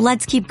 So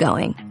let's keep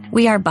going.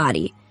 We are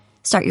Body.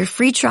 Start your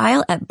free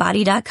trial at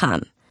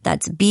body.com.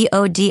 That's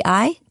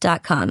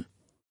BODI.com.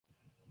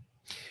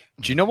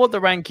 Do you know what the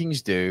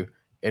rankings do?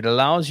 It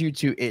allows you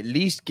to at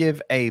least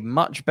give a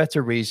much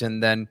better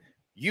reason than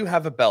you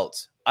have a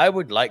belt. I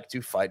would like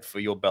to fight for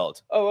your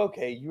belt. Oh,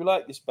 okay. You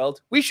like this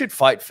belt? We should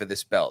fight for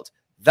this belt.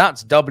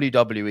 That's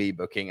WWE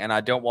booking, and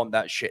I don't want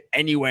that shit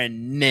anywhere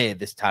near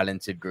this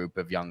talented group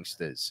of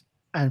youngsters.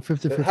 And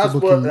 50-50 it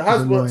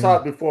has worked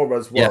out before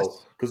as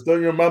well. Because don't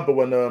you remember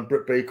when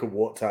Britt Baker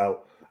walked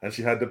out and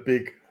she had the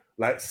big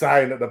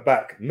sign at the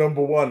back,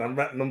 #1, I'm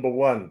ranked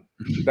 #1.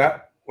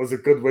 That was a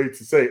good way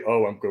to say,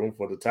 "Oh, I'm going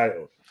for the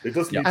title." It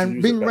just needs to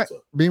use it better.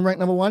 Being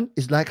ranked #1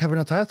 is like having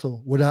a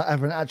title without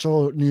having an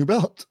actual new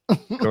belt.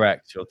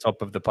 Correct. You're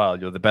top of the pile.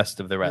 You're the best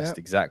of the rest. Yep.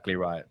 Exactly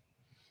right.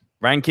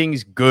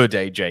 Rankings good,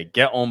 AJ.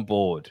 Get on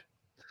board.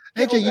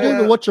 AJ, you don't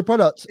even watch your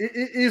products.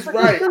 He's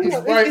right. He's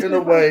right in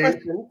a way.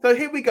 So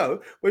here we go.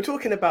 We're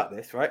talking about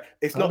this, right?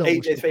 It's not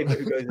AJ's favorite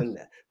who goes in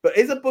there. But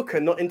is a booker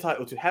not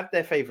entitled to have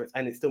their favorites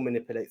and it still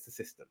manipulates the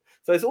system?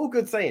 So it's all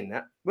good saying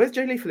that. Where's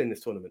Jay Lethal in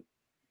this tournament?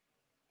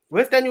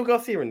 Where's Daniel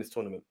Garcia in this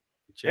tournament?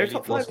 They're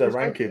top 5 their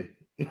ranking.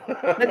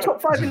 They're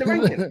top 5 in the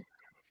ranking.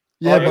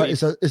 Yeah, but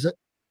it's a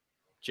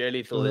Jay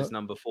Lethal is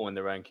 #4 in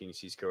the rankings.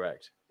 He's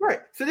correct.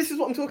 Right. So this is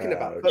what I'm talking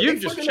about. But you've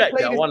just checked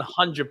that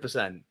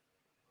 100%.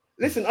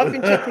 Listen, I've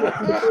been checking it.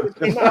 No.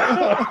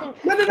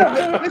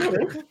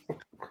 Listen.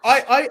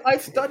 I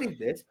studied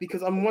this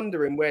because I'm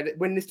wondering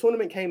when this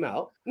tournament came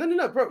out.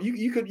 No, bro.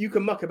 You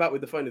can muck about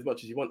with the phone as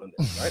much as you want on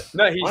this, right?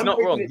 No, he's not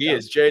wrong. He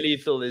is. Jay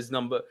Lethal is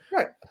number.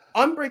 Right.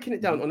 I'm breaking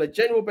it down on a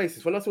general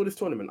basis. When I saw this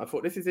tournament, I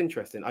thought this is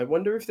interesting. I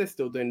wonder if they're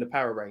still doing the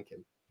power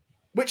ranking,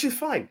 which is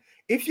fine.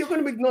 If you're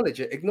going to acknowledge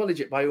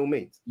it by all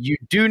means. You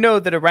do know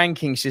that a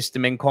ranking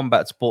system in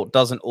combat sport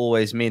doesn't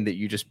always mean that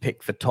you just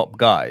pick the top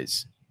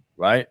guys,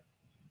 right?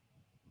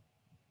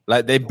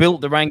 Like they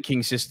built the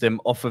ranking system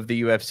off of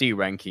the UFC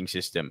ranking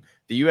system.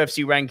 The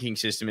UFC ranking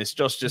system is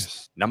just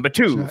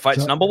 #2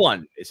 fights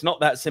 #1. It's not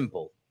that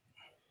simple.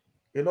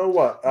 You know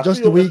what?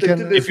 Just the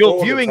weekend. If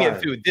you're viewing it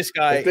through this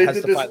guy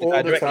has to fight the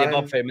guy directly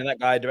above him and that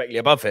guy directly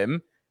above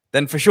him,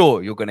 then for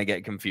sure you're going to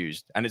get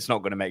confused and it's not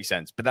going to make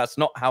sense. But that's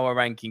not how a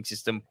ranking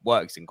system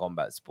works in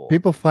combat sport.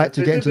 People fight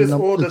to get into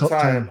the top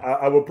time.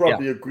 I would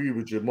probably agree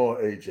with you more,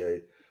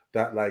 AJ,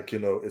 that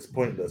it's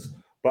pointless.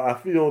 But I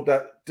feel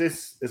that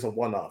this is a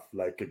one-off.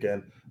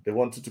 Again, they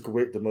wanted to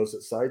create the most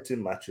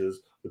exciting matches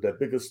with their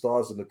biggest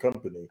stars in the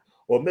company,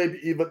 or maybe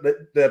even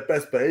their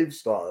best behaved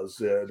stars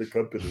in the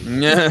company.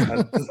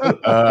 Yeah.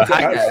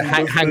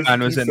 Hangman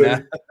was in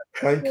there.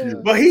 Thank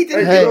you. But he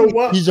didn't. Hey, you know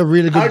what? He's a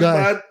really good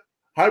guy.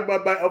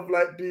 Hangman might have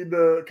been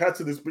the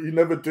catalyst, but he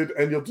never did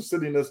any of the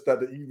silliness that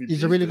the EVP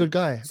He's a really good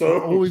guy.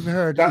 So all we've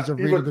heard is a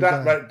really good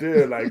guy. Right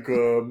there,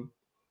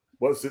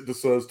 what's it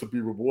deserves to be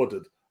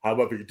rewarded.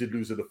 However, he did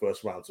lose in the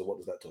first round, so what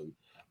does that tell you?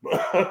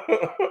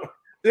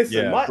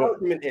 Listen, my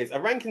argument is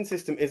a ranking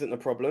system isn't a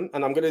problem,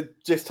 and I'm going to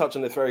just touch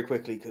on this very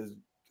quickly because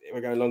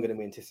we're going longer than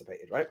we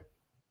anticipated, right?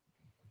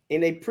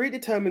 In a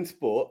predetermined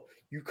sport,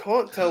 you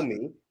can't tell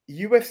me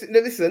UFC. No,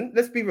 listen,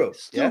 let's be real.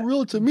 It's still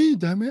real to me,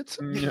 damn it.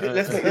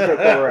 Let's make it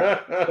real.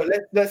 But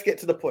let's get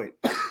to the point.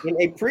 In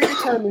a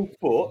predetermined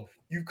sport,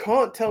 you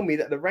can't tell me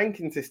that the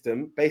ranking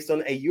system, based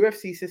on a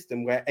UFC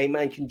system where a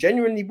man can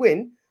genuinely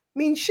win,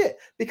 means shit,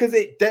 because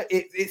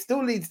it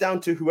still leads down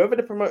to whoever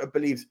the promoter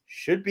believes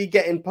should be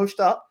getting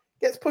pushed up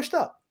gets pushed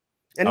up.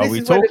 And are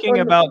we talking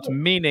about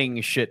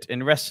meaning shit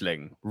in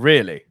wrestling?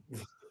 Really?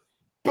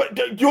 But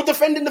you're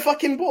defending the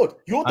fucking board.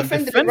 You're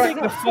defending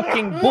the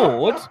fucking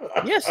board.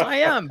 Yes, I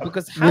am,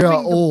 because having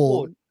the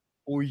board.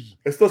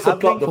 It's just a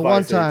plot device.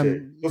 One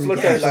time, just look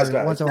at it like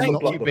that.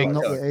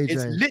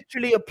 It's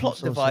literally a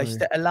plot device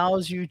that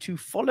allows you to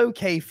follow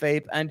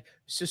kayfabe and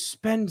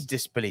suspend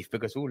disbelief.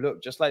 Because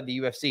look, just like the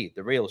UFC,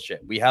 the real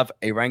shit, we have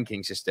a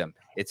ranking system.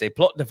 It's a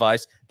plot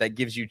device that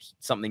gives you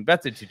something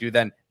better to do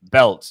than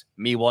belt.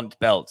 Me want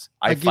belt.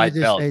 I fight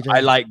belt. AJ.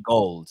 I like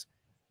gold.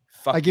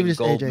 I give you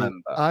this, AJ.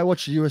 Member. I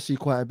watch the UFC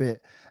quite a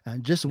bit,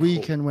 and just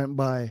weekend went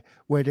by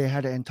where they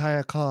had an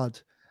entire card,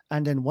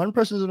 and then one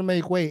person's going to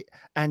make weight,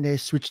 and they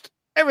switched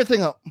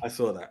everything up. I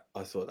saw that.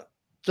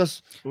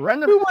 Just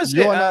random. Who was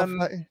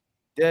it?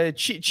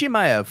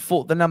 Chimaev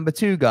fought the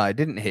 #2 guy,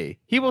 didn't he?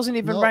 He wasn't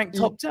even ranked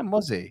top 10,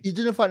 was he? He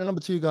didn't fight the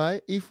 #2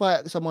 guy. He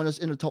fought someone that's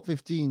in the top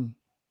 15.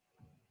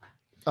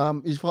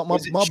 He's fought my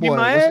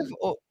Chimaev boy.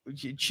 Or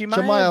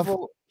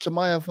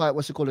Chimaev fight.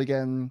 What's it called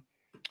again?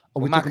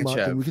 We can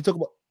talk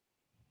about.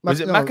 Was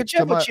it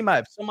Makhachev or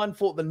Chimaev? Someone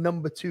fought the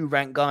number 2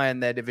 ranked guy in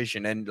their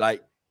division, and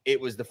like it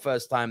was the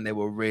first time they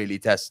were really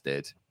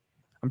tested.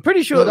 I'm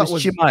pretty sure that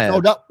was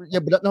Chimaev.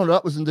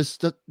 That wasn't this.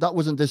 That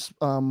wasn't this.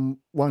 One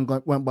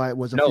went by. It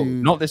was a few.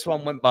 Not this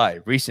one went by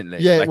recently.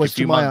 Yeah, like it was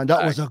Chimaev, and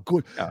that was a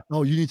good. Yeah.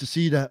 Oh, you need to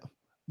see that.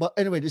 But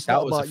anyway, this is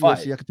not about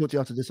UFC. I can talk to you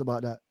after this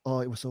about that. Oh,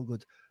 it was so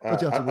good. I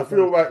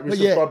feel like we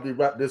should probably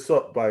wrap this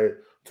up by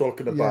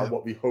talking about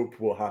what we hope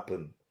will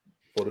happen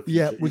for the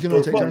future. Yeah, we can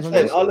all take turns on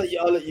this. I'll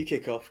let you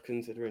kick off,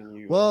 considering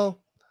you.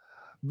 Well,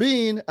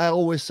 I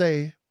always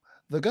say,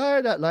 the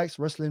guy that likes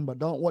wrestling but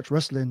don't watch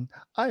wrestling,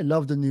 I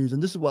love the news,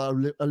 and this is what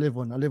I live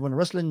on. I live on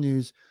wrestling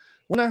news.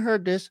 When I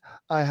heard this,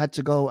 I had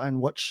to go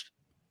and watch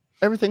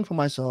everything for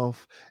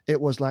myself. It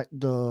was like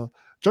the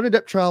Johnny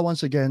Depp trial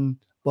once again,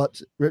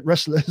 but with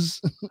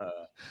wrestlers.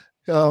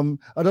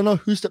 I don't know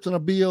who stepped on a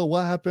bill,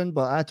 what happened,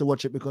 but I had to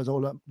watch it because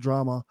all that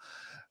drama.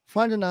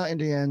 Finding out in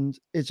the end,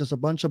 it's just a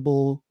bunch of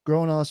bull,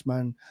 grown-ass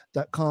man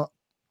that can't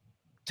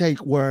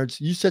take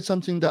words. You said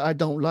something that I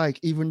don't like,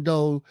 even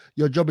though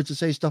your job is to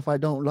say stuff I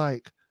don't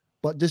like.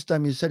 But this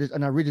time you said it,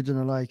 and I really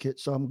didn't like it,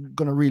 so I'm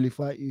going to really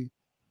fight you.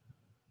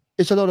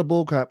 It's a lot of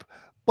bullcrap.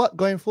 But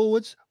going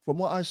forwards, from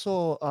what I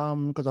saw,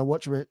 because I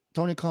watched it,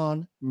 Tony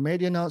Khan made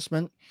the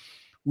announcement.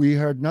 We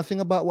heard nothing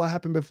about what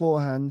happened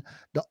beforehand.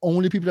 The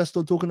only people that's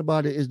still talking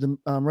about it is the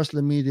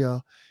wrestling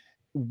media.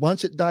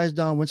 Once it dies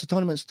down, once the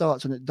tournament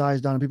starts and it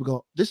dies down, and people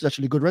go, this is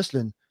actually good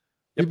wrestling.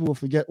 Yep. People will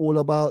forget all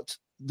about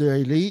the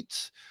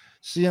Elite,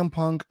 CM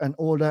Punk, and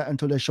all that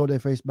until they show their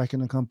face back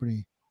in the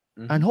company.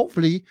 Mm-hmm. And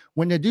hopefully,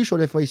 when they do show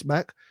their face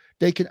back,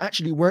 they can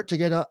actually work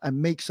together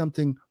and make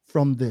something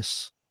from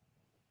this.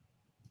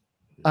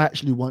 I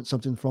actually want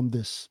something from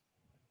this.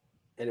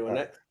 Anyone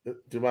next? Do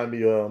you mind me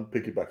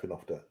piggybacking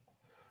off that?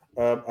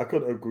 I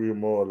couldn't agree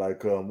more.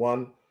 Like,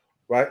 one,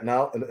 right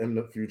now, in the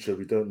imminent future,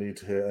 we don't need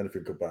to hear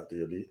anything about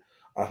the Elite.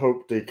 I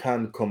hope they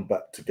can come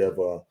back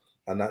together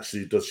and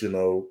actually just,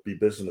 be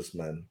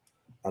businessmen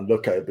and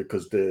look at it,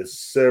 because there's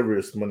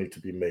serious money to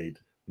be made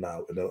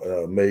now in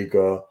a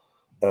mega,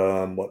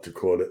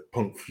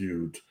 Punk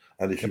feud.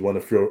 And if you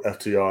want to throw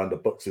FTR and the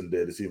Bucks in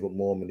there, there's even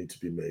more money to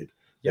be made.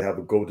 They have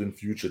a golden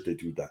future if they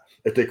do that.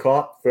 If they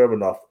can't, fair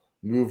enough,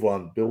 move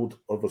on, build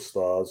other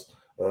stars.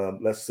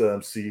 Let's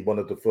see one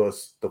of the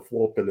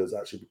 4 pillars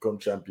actually become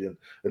champion.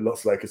 It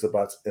looks like it's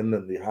about to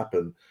imminently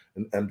happen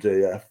in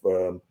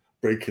MJF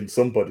breaking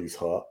somebody's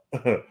heart.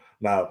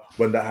 Now,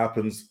 when that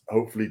happens,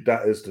 hopefully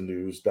that is the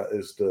news. That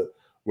is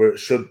where it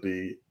should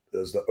be.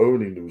 There's the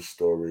only news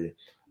story.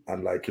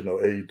 And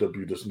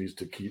AEW just needs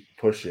to keep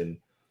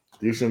pushing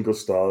these younger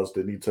stars.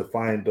 They need to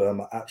find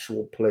an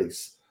actual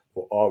place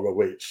for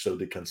ROH so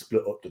they can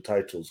split up the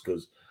titles.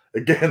 Because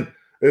again,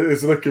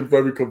 it's looking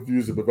very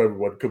confusing with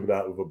everyone coming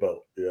out with a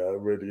belt. Yeah, it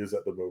really is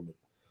at the moment.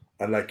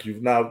 And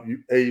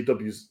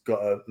AEW's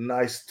got a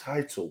nice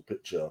title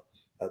picture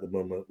at the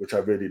moment, which I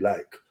really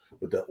like,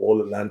 with their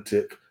All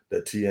Atlantic,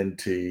 their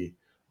TNT,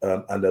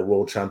 and their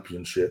World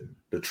Championship,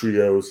 the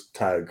trios,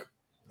 tag,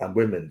 and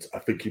women's. I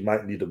think you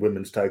might need a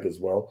women's tag as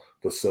well,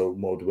 just so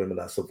more of the women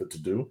have something to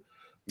do.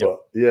 Yep. But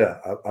yeah,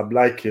 I'm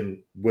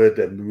liking where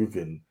they're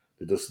moving.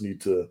 They just need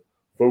to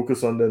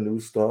focus on their new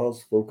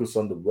stars, focus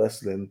on the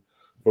wrestling,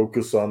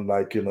 focus on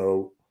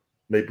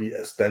maybe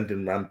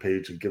extending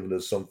Rampage and giving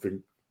us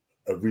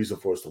a reason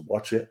for us to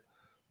watch it.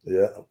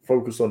 Yeah,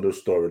 focus on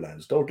those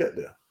storylines. Don't get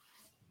there.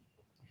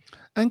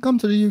 And come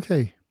to the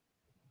UK.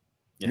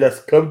 Yeah.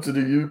 Yes, come to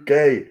the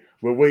UK.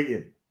 We're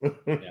waiting.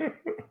 Yeah.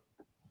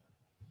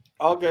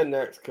 I'll go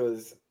next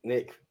because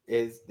Nick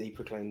is the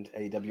proclaimed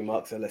AEW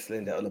mark, so let's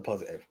end it on a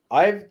positive.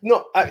 I've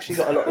not actually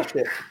got a lot of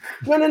shit.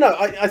 No.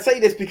 I say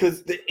this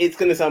because it's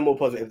going to sound more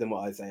positive than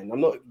what I was saying. I'm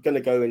not going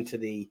to go into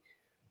the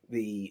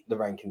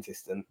ranking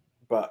system,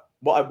 but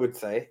what I would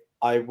say,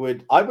 I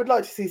would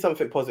like to see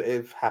something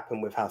positive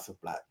happen with House of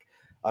Black.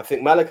 I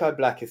think Malachi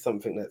Black is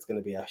something that's going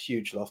to be a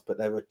huge loss, but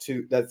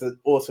there's an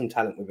awesome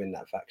talent within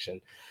that faction.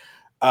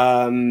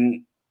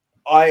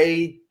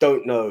 I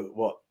don't know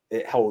what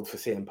it holds for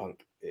CM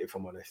Punk, if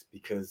I'm honest,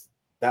 because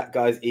that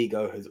guy's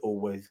ego has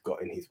always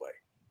got in his way.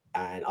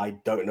 And I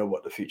don't know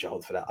what the future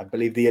holds for that. I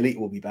believe the Elite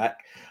will be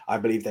back. I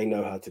believe they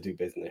know how to do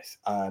business.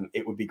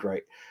 It would be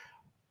great.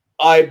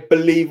 I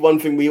believe one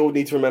thing we all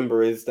need to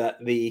remember is that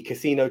the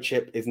casino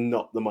chip is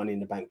not the Money in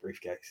the Bank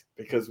briefcase,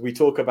 because we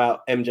talk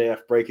about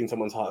MJF breaking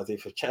someone's heart as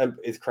if a champ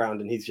is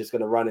crowned and he's just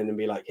going to run in and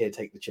be like, here,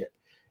 take the chip.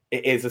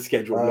 It is a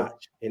scheduled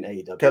match in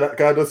AEW.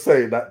 Can I just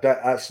say that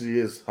actually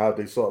is how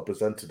they sort of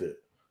presented it?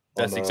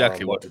 That's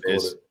exactly what it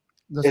is.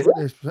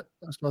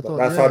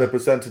 That's how they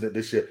presented it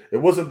this year. It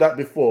wasn't that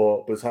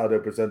before, but it's how they're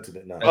presenting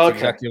it now. That's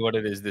exactly what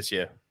it is this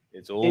year.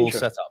 It's all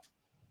set up.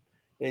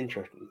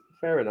 Interesting.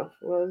 Fair enough.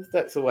 Well,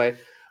 that's the way.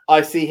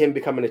 I see him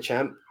becoming a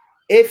champ.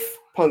 If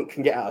Punk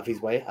can get out of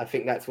his way, I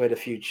think that's where the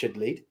feud should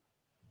lead.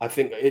 I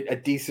think a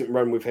decent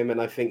run with him,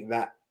 and I think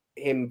that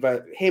him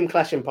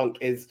clashing Punk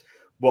is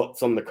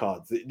what's on the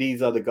cards.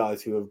 These are the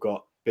guys who have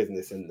got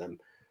business in them,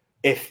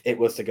 if it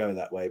was to go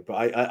that way.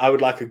 But I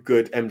would like a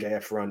good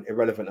MJF run,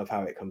 irrelevant of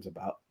how it comes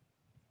about.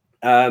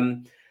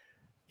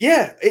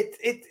 Yeah,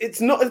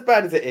 it's not as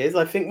bad as it is.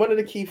 I think one of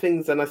the key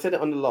things, and I said it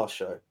on the last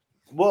show,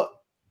 what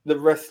the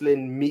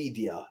wrestling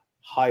media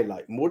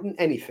highlight more than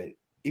anything,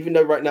 even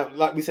though right now,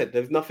 like we said,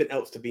 there's nothing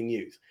else to be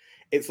news.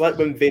 It's like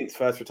when Vince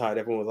first retired,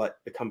 everyone was like,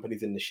 the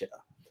company's in the shitter.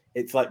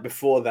 It's like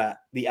before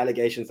that, the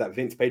allegations that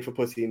Vince paid for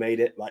pussy, made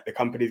it, like the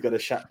company's going to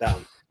shut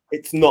down.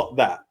 It's not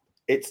that.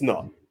 It's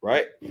not,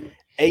 right?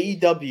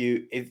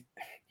 AEW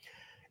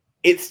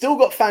it's still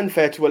got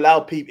fanfare to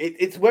allow people.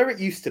 It's where it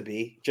used to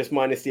be, just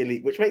minus the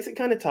elite, which makes it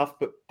kind of tough,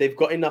 but they've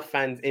got enough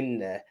fans in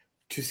there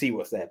to see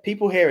what's there.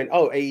 People hearing,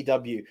 oh,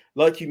 AEW,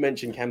 like you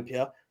mentioned,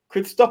 Campia,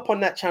 could stop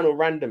on that channel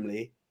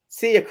randomly,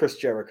 see a Chris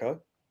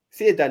Jericho,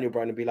 see a Daniel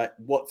Bryan and be like,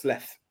 what's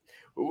left?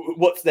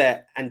 What's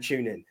there? And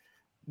tune in.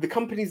 The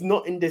company's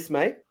not in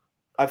dismay.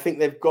 I think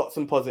they've got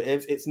some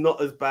positives. It's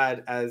not as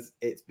bad as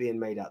it's being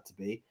made out to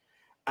be.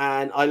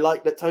 And I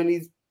like that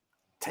Tony's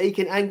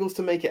taking angles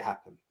to make it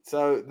happen.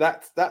 So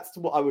that's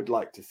what I would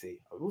like to see.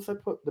 I would also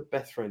put the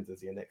Best Friends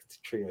as your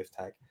next trios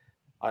tag.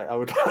 I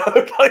would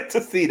like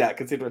to see that,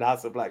 considering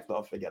House of Black's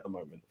not a thing at the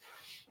moment.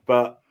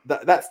 But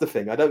that's the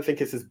thing. I don't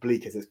think it's as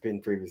bleak as it's been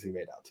previously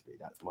made out to be.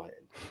 That's my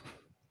end.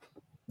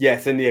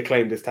 Yes, and the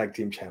Acclaimed as tag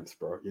team champs,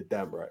 bro. You're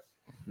damn right.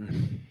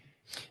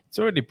 It's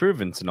already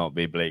proven to not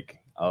be bleak.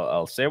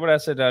 I'll say what I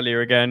said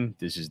earlier again.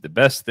 This is the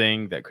best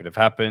thing that could have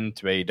happened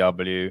to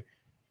AEW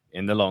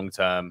in the long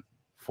term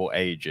for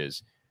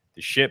ages.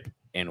 The ship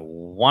in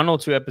 1 or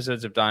 2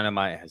 episodes of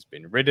Dynamite has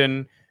been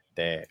ridden.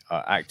 They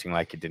are acting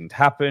like it didn't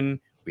happen.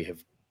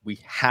 We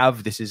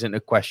have, this isn't a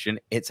question,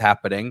 it's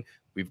happening.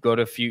 We've got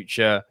a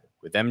future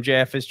with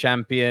MJF as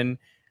champion.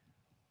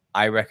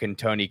 I reckon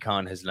Tony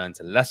Khan has learned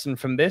a lesson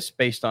from this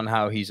based on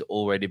how he's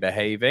already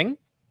behaving.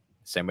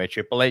 Same way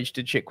Triple H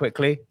did shit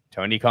quickly.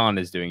 Tony Khan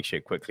is doing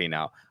shit quickly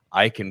now.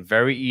 I can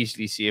very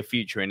easily see a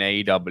future in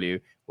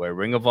AEW where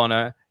Ring of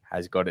Honor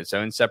has got its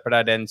own separate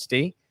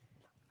identity,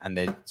 and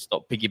they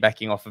stop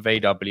piggybacking off of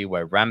AEW,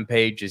 where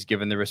Rampage is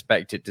given the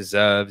respect it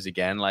deserves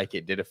again, like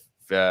it did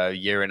a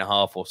year and a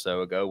half or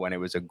so ago when it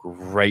was a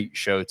great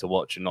show to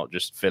watch and not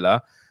just filler.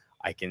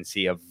 I can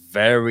see a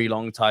very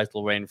long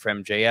title reign for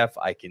MJF.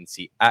 I can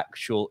see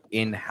actual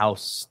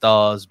in-house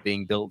stars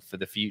being built for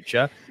the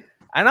future.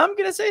 And I'm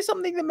going to say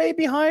something that may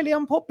be highly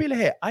unpopular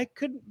here. I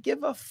couldn't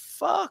give a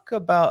fuck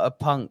about a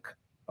Punk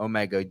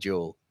Omega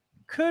duel.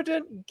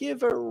 Couldn't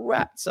give a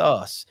rat's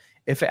ass.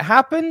 If it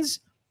happens,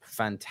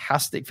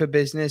 fantastic for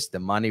business. The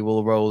money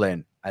will roll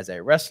in. As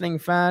a wrestling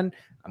fan,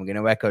 I'm going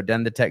to echo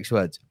Den the Tech's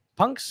words.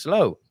 Punk's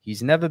slow.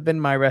 He's never been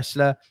my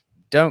wrestler.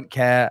 Don't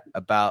care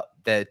about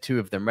the two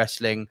of them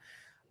wrestling.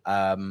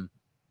 I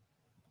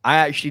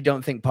actually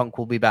don't think Punk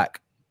will be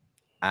back.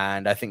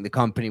 And I think the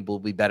company will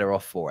be better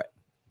off for it.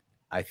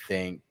 I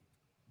think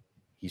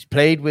he's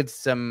played with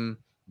some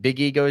big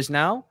egos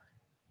now.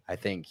 I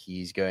think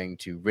he's going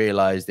to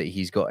realize that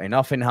he's got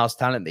enough in-house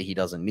talent that he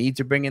doesn't need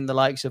to bring in the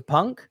likes of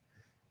Punk.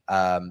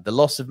 The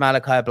loss of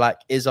Malachi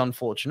Black is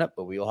unfortunate,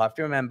 but we all have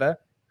to remember,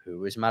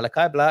 who is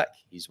Malachi Black?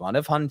 He's one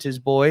of Hunter's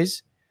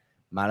boys.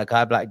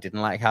 Malachi Black didn't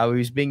like how he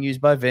was being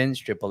used by Vince.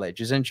 Triple H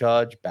is in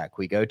charge. Back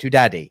we go to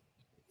Daddy.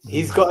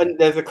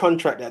 There's a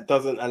contract that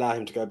doesn't allow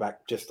him to go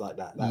back just like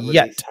that.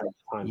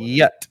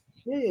 Yet.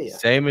 Yeah.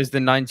 Same as the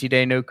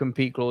 90-day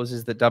no-compete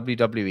clauses that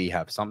WWE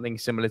have. Something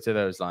similar to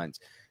those lines.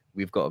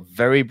 We've got a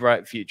very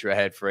bright future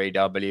ahead for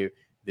AEW.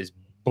 This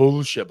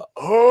bullshit about,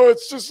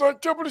 it's just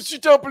like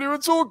WCW.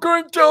 It's all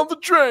going down the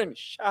drain.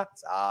 Shut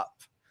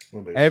up.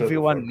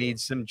 Everyone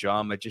needs some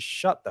drama. Just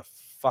shut the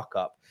fuck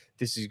up.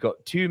 This has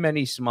got too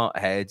many smart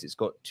heads. It's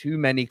got too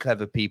many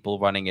clever people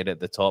running it at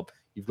the top.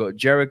 You've got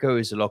Jericho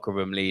as a locker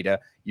room leader.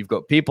 You've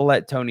got people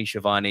like Tony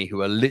Schiavone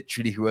who have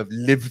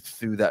lived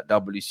through that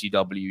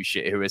WCW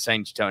shit, who are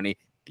saying to Tony,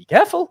 be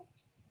careful.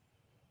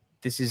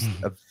 This is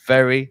a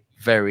very,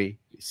 very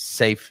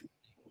safe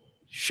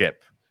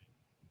ship.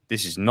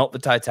 This is not the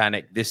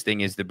Titanic. This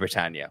thing is the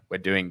Britannia. We're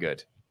doing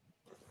good.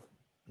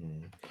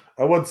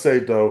 I would say,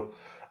 though,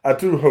 I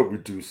do hope we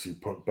do see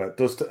Punk back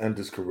just to end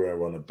his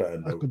career on a better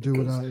note. I could do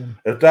without him.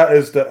 If that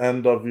is the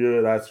end of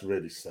you, that's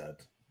really sad.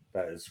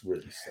 That is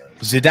really sad.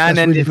 Zidane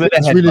ended with a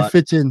headbutt. Really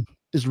fitting.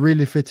 It's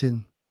really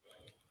fitting.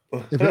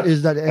 If it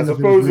is that the end of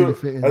it, it's really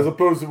fitting. I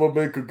suppose it will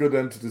make a good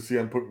end to the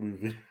CM Punk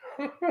movie.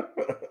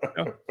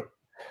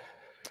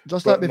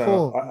 Just like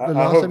before.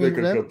 I hope they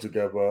can come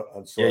together.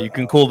 And you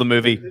can call the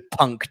movie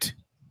Punked.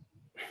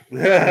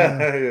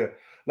 Yeah.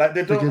 Like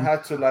they don't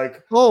have to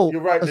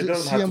you're right. They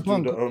don't have to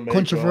do the Omega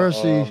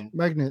controversy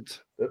magnet.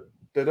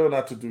 They don't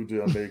have to do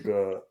the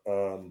Omega.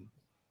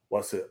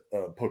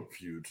 Punk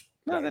feud.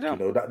 No, they don't.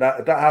 You know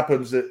that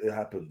happens. It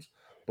happens.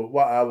 But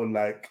what I would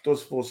like,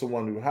 just for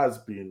someone who has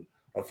been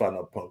a fan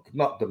of Punk,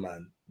 not the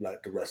man,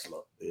 like the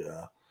wrestler.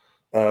 Yeah.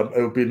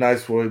 It would be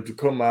nice for him to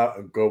come out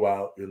and go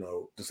out.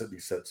 Just at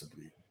least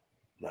sensibly,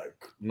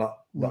 not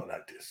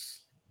like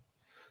this.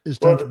 It's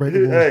time to break the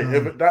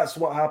rules. If that's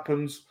what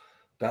happens.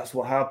 That's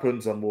what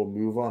happens, and we'll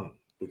move on.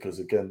 Because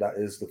again, that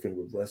is the thing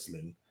with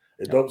wrestling.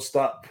 It don't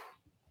stop.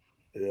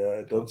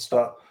 Yeah, it don't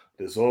stop.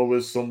 There's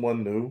always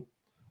someone new,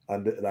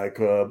 and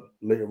later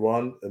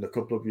on in a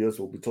couple of years,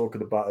 we'll be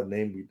talking about a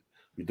name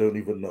We don't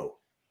even know.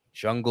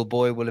 Jungle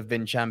Boy will have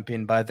been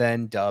champion by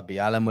then. Darby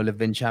Allin will have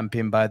been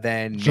champion by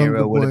then.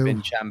 Miro will have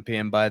been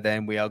champion by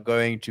then. We are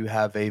going to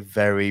have a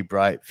very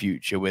bright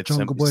future with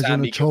Jungle Boy's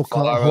Sammy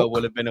Guevara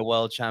will have been a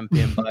world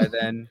champion by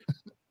then.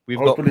 We've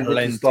Hopefully got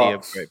plenty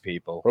of great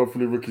people.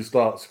 Hopefully Ricky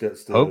Starks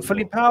gets there.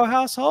 Hopefully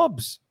Powerhouse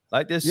Hobbs.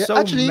 Like there's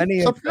so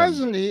many.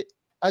 Surprisingly,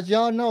 as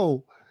y'all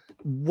know,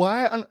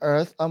 why on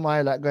earth am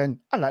I like going,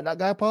 I like that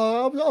guy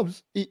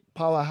Powerhouse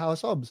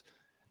Hobbs.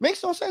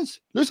 Makes no sense.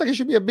 Looks like he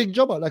should be a big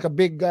jobber, like a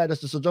big guy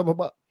that's just a jobber.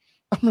 But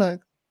I'm like,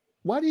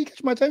 why did he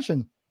catch my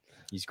attention?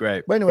 He's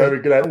great. But anyway,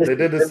 very good. They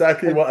did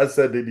exactly what I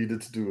said they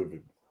needed to do with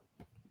him.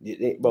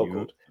 Well,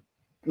 good.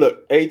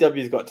 Look,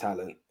 AEW's got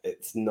talent.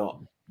 It's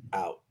not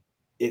out.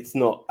 It's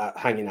not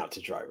hanging out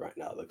to dry right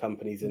now. The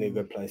company's in a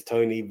good place.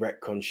 Tony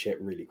retcon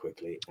shit really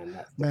quickly, and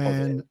that's the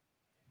positive.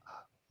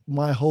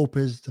 My hope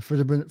is the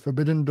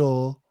Forbidden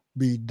Door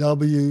be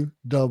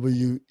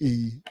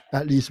WWE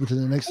at least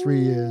within the next 3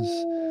 years.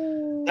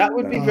 That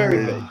would be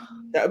very big.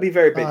 That would be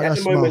very big. At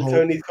the moment,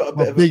 Tony's got a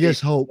bit of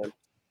biggest hope.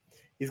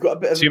 He's got a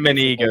bit of too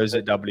many egos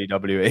at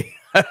WWE.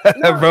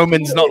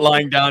 Roman's not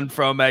lying down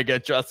for Omega.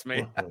 Trust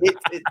me.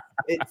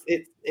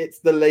 It's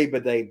the Labor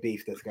Day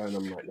beef that's going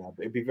on right now.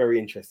 But it'd be very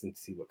interesting to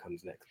see what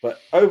comes next. But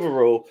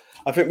overall,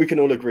 I think we can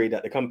all agree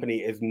that the company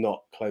is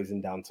not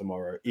closing down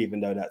tomorrow, even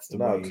though that's the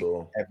way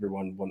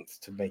everyone wants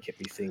to make it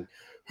be seen.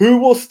 Who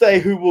will stay,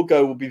 who will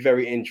go, will be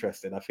very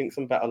interesting. I think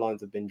some battle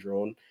lines have been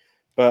drawn,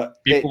 but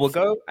people will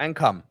go and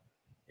come.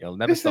 It'll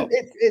never stop.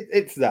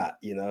 It's that,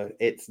 you know,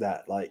 it's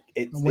that. Like,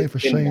 I'm waiting for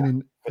Shane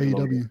in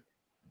AEW.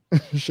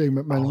 Shane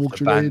McMahon walks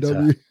through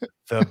AEW.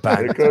 The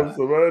banter. Here comes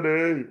the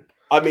money.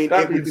 I mean,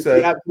 it would be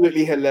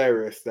absolutely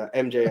hilarious that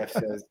MJF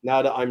says,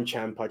 now that I'm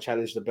champ, I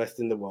challenge the best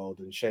in the world,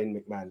 and Shane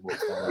McMahon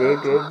walks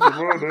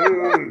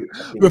down.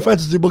 With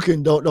fantasy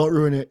booking, don't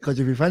ruin it, because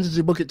if you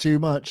fantasy book it too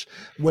much,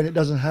 when it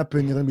doesn't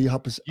happen, you're going to be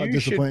disappointed.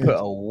 You should put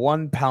a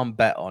 £1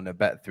 bet on a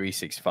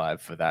Bet365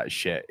 for that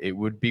shit. It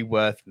would be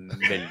worth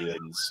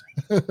millions.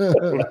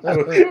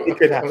 It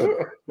could happen.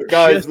 But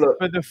guys, just look.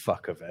 For the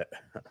fuck of it.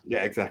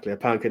 Yeah, exactly. A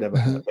pound could never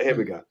happen. But here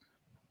we go.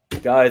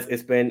 Guys,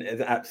 it's been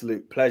an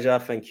absolute pleasure.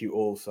 Thank you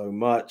all so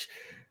much.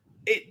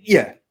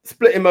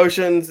 Split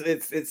emotions.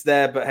 It's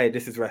there, but hey,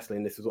 this is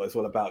wrestling. This is what it's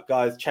all about.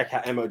 Guys, check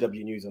out MOW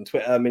News on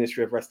Twitter,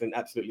 Ministry of Wrestling,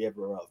 absolutely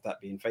everywhere else. That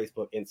being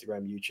Facebook,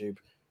 Instagram, YouTube,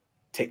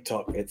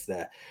 TikTok. It's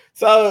there.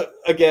 So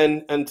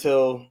again,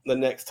 until the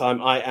next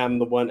time, I am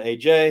the one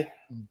AJ.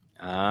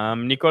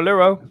 I'm Nico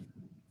Lero.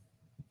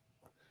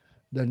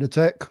 Then the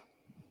tech.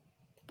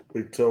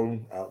 Big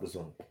Tone out the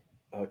zone.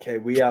 Okay,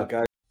 we out,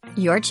 guys.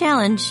 Your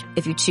challenge,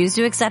 if you choose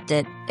to accept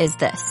it, is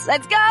this.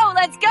 Let's go!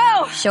 Let's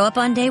go! Show up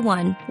on day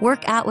 1,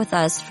 work out with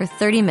us for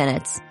 30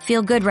 minutes,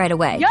 feel good right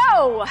away.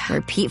 Yo!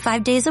 Repeat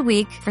 5 days a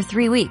week for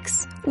 3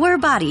 weeks. We're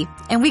Body,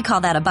 and we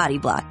call that a body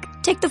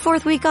block. Take the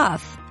 4th week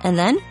off, and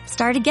then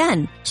start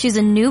again. Choose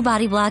a new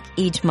body block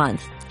each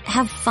month.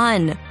 Have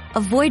fun.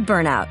 Avoid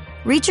burnout.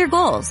 Reach your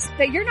goals.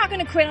 But you're not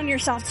going to quit on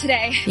yourself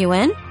today. You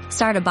in?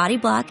 Start a body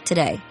block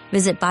today.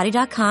 Visit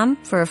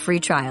body.com for a free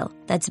trial.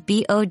 That's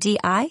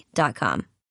BODI.com.